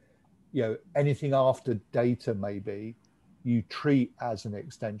saying, you know, anything after data maybe you treat as an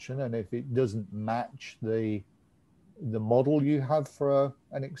extension, and if it doesn't match the model you have for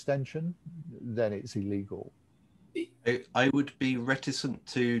an extension, then it's illegal. I would be reticent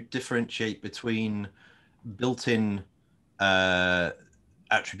to differentiate between built-in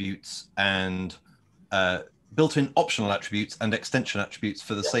attributes and built-in optional attributes and extension attributes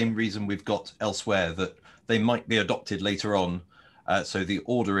for the same reason we've got elsewhere, that they might be adopted later on. So the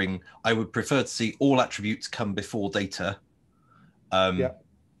ordering, I would prefer to see all attributes come before data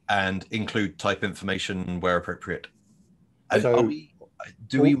and include type information where appropriate. And so,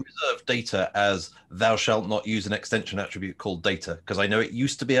 do we reserve data as thou shalt not use an extension attribute called data? Because I know it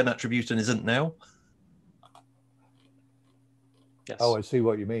used to be an attribute and isn't now. Yes. Oh, I see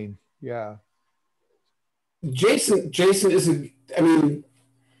what you mean. Yeah. JSON is I mean,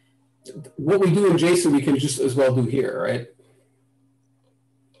 what we do in JSON, we can just as well do here, right?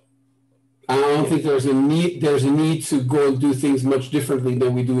 I don't think there's a need to go and do things much differently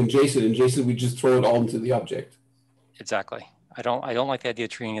than we do in JSON. In JSON, we just throw it all into the object. Exactly. I don't like the idea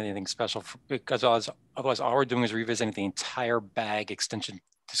of treating anything special because otherwise all we're doing is revisiting the entire bag extension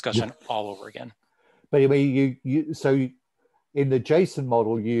discussion all over again. But I mean, so in the JSON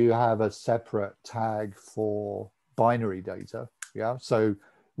model, you have a separate tag for binary data. Yeah. So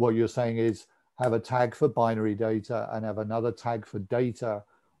what you're saying is have a tag for binary data and have another tag for data,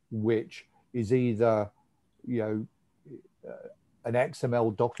 which is either, you know, an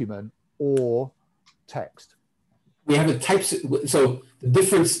XML document or text. We have a type. So the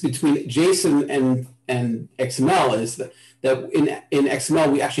difference between JSON and XML is that in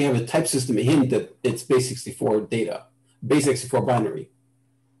XML we actually have a type system hint that it's base64 data, base64 binary.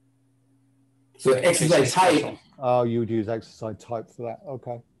 So XSI type. Oh, you would use XSI type for that.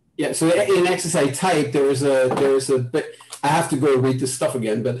 Okay. Yeah. So in XSI type there is a bit. I have to go read this stuff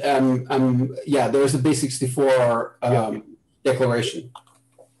again, but yeah, there is a base64 declaration.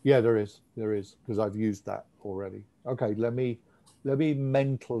 Yeah, there is because I've used that already. Okay, let me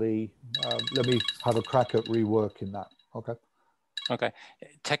mentally let me have a crack at reworking that. Okay. Okay.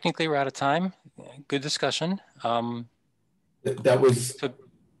 Technically, we're out of time. Good discussion. That was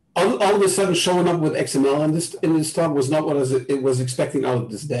all of a sudden showing up with XML in this talk was not what it was expecting out of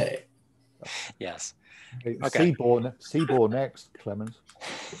this day. Yes. Okay. Seaborn next, Clemens.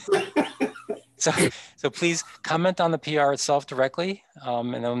 So please comment on the PR itself directly,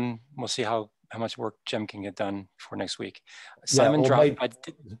 and then we'll see how much work Jim can get done for next week. Simon dropped.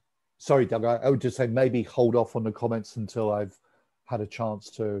 Sorry, Doug. I would just say maybe hold off on the comments until I've had a chance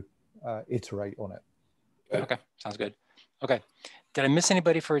to iterate on it. Okay, sounds good. Okay, did I miss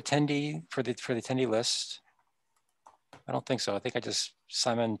anybody for attendee for the attendee list? I don't think so. I think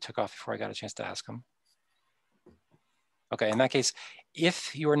Simon took off before I got a chance to ask him. Okay, in that case,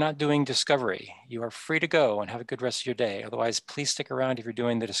 if you are not doing discovery, you are free to go and have a good rest of your day. Otherwise, please stick around if you're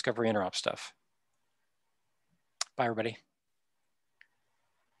doing the discovery interop stuff. Bye, everybody.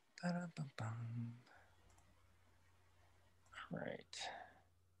 All right.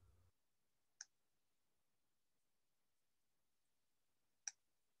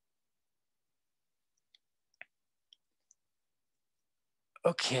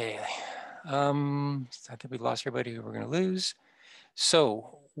 Okay, I think we lost everybody who we're going to lose.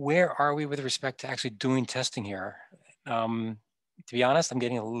 So where are we with respect to actually doing testing here? To be honest, I'm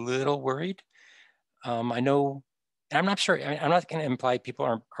getting a little worried. I know, and I'm not sure, I'm not going to imply people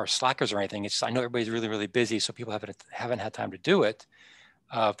are slackers or anything. It's just, I know everybody's really, really busy, so people haven't had time to do it.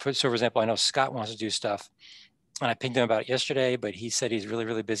 So for example, I know Scott wants to do stuff, and I pinged him about it yesterday, but he said he's really,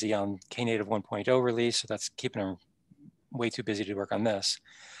 really busy on Knative 1.0 release, so that's keeping him way too busy to work on this.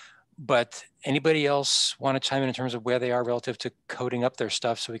 But anybody else want to chime in terms of where they are relative to coding up their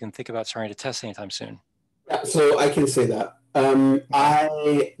stuff so we can think about starting to test anytime soon? Yeah, so I can say that.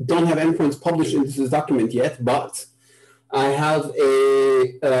 I don't have endpoints published into this document yet, but I have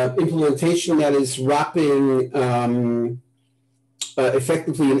a implementation that is wrapping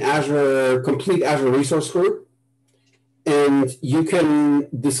effectively an Azure, complete Azure resource group. And you can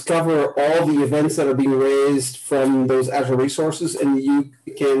discover all the events that are being raised from those Azure resources, and you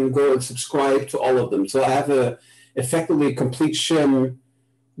can go and subscribe to all of them. So I have effectively a complete shim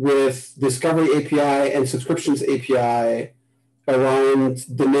with Discovery API and Subscriptions API around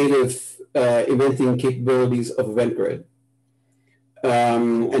the native eventing capabilities of EventGrid.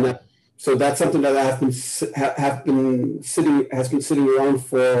 So that's something that has been sitting around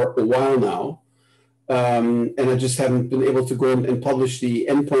for a while now. And I just haven't been able to go and publish the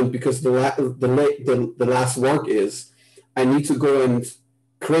endpoint because the last work is I need to go and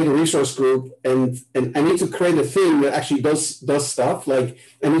create a resource group and I need to create a thing that actually does stuff. Like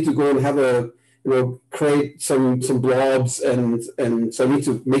I need to go and have create some blobs and so I need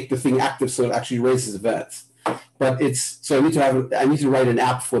to make the thing active so it actually raises events. But I need to write an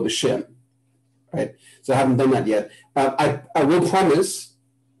app for the shim, right? So I haven't done that yet. I will promise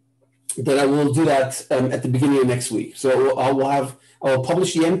that I will do that at the beginning of next week. So I will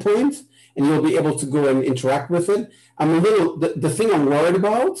publish the endpoint, and you'll be able to go and interact with it. The thing I'm worried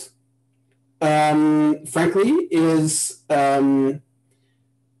about, frankly, is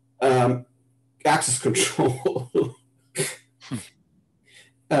access control.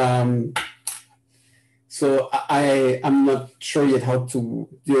 So I'm not sure yet how to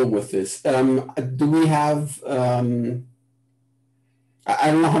deal with this. Do we have?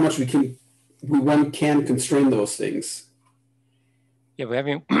 I don't know how much one can constrain those things. Yeah, we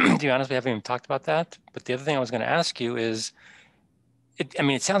haven't, to be honest, we haven't even talked about that. But the other thing I was going to ask you is,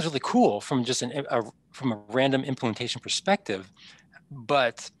 it sounds really cool from just from a random implementation perspective,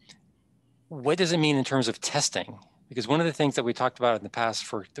 but what does it mean in terms of testing? Because one of the things that we talked about in the past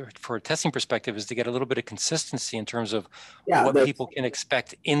for a testing perspective is to get a little bit of consistency in terms of what people can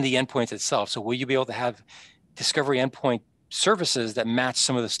expect in the endpoints itself. So will you be able to have discovery endpoint services that match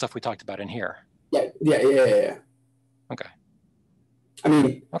some of the stuff we talked about in here? Yeah. Okay. I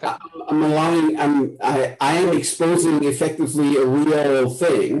mean, okay. I am exposing effectively a real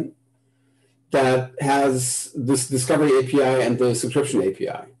thing that has this discovery API and the subscription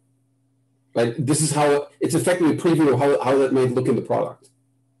API. Like this is how it's effectively a preview of how that might look in the product.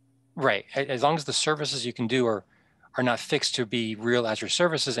 Right. As long as the services you can do are not fixed to be real Azure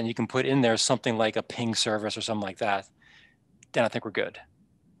services, and you can put in there something like a ping service or something like that, then I think we're good.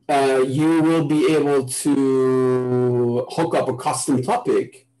 You will be able to hook up a custom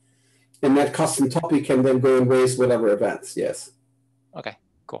topic, and that custom topic can then go and raise whatever events. Yes. Okay.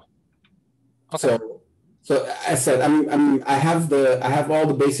 Cool. Okay. So as I said, I have all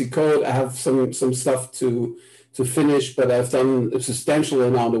the basic code. I have some stuff to finish, but I've done a substantial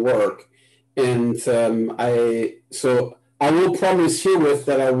amount of work, and I will promise herewith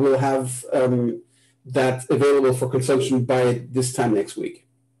that I will have that available for consumption by this time next week.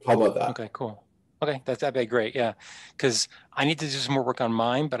 How about that? Okay, cool. Okay, that'd be great. Yeah, because I need to do some more work on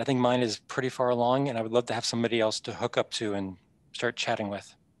mine, but I think mine is pretty far along, and I would love to have somebody else to hook up to and start chatting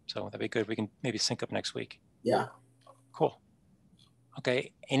with. So that'd be good. We can maybe sync up next week. Yeah. Cool.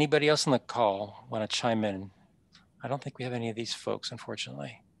 Okay, anybody else on the call want to chime in? I don't think we have any of these folks,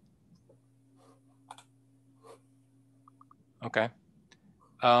 unfortunately. Okay.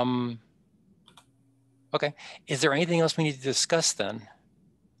 Okay, is there anything else we need to discuss then?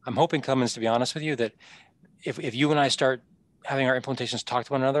 I'm hoping, Cummins, to be honest with you, that if you and I start having our implementations talk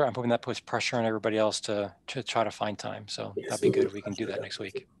to one another, I'm hoping that puts pressure on everybody else to try to find time. So Yes, that'd be good if we can do that next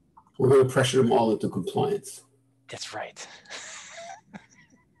week. We're going to pressure them all into compliance. That's right.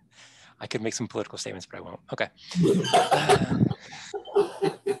 I could make some political statements, but I won't. Okay.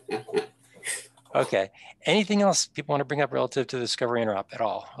 Okay. Anything else people want to bring up relative to the Discovery Interop at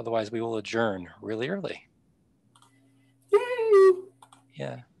all? Otherwise, we will adjourn really early. Yay!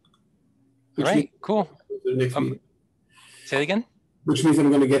 Yeah. Which all right. means Cool. The next meeting. Say it again. Which means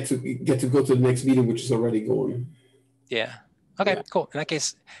I'm going to get to go to the next meeting, which is already going. Yeah. Okay. Yeah. Cool. In that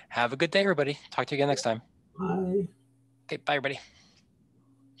case, have a good day, everybody. Talk to you again next time. Bye. Okay. Bye, everybody.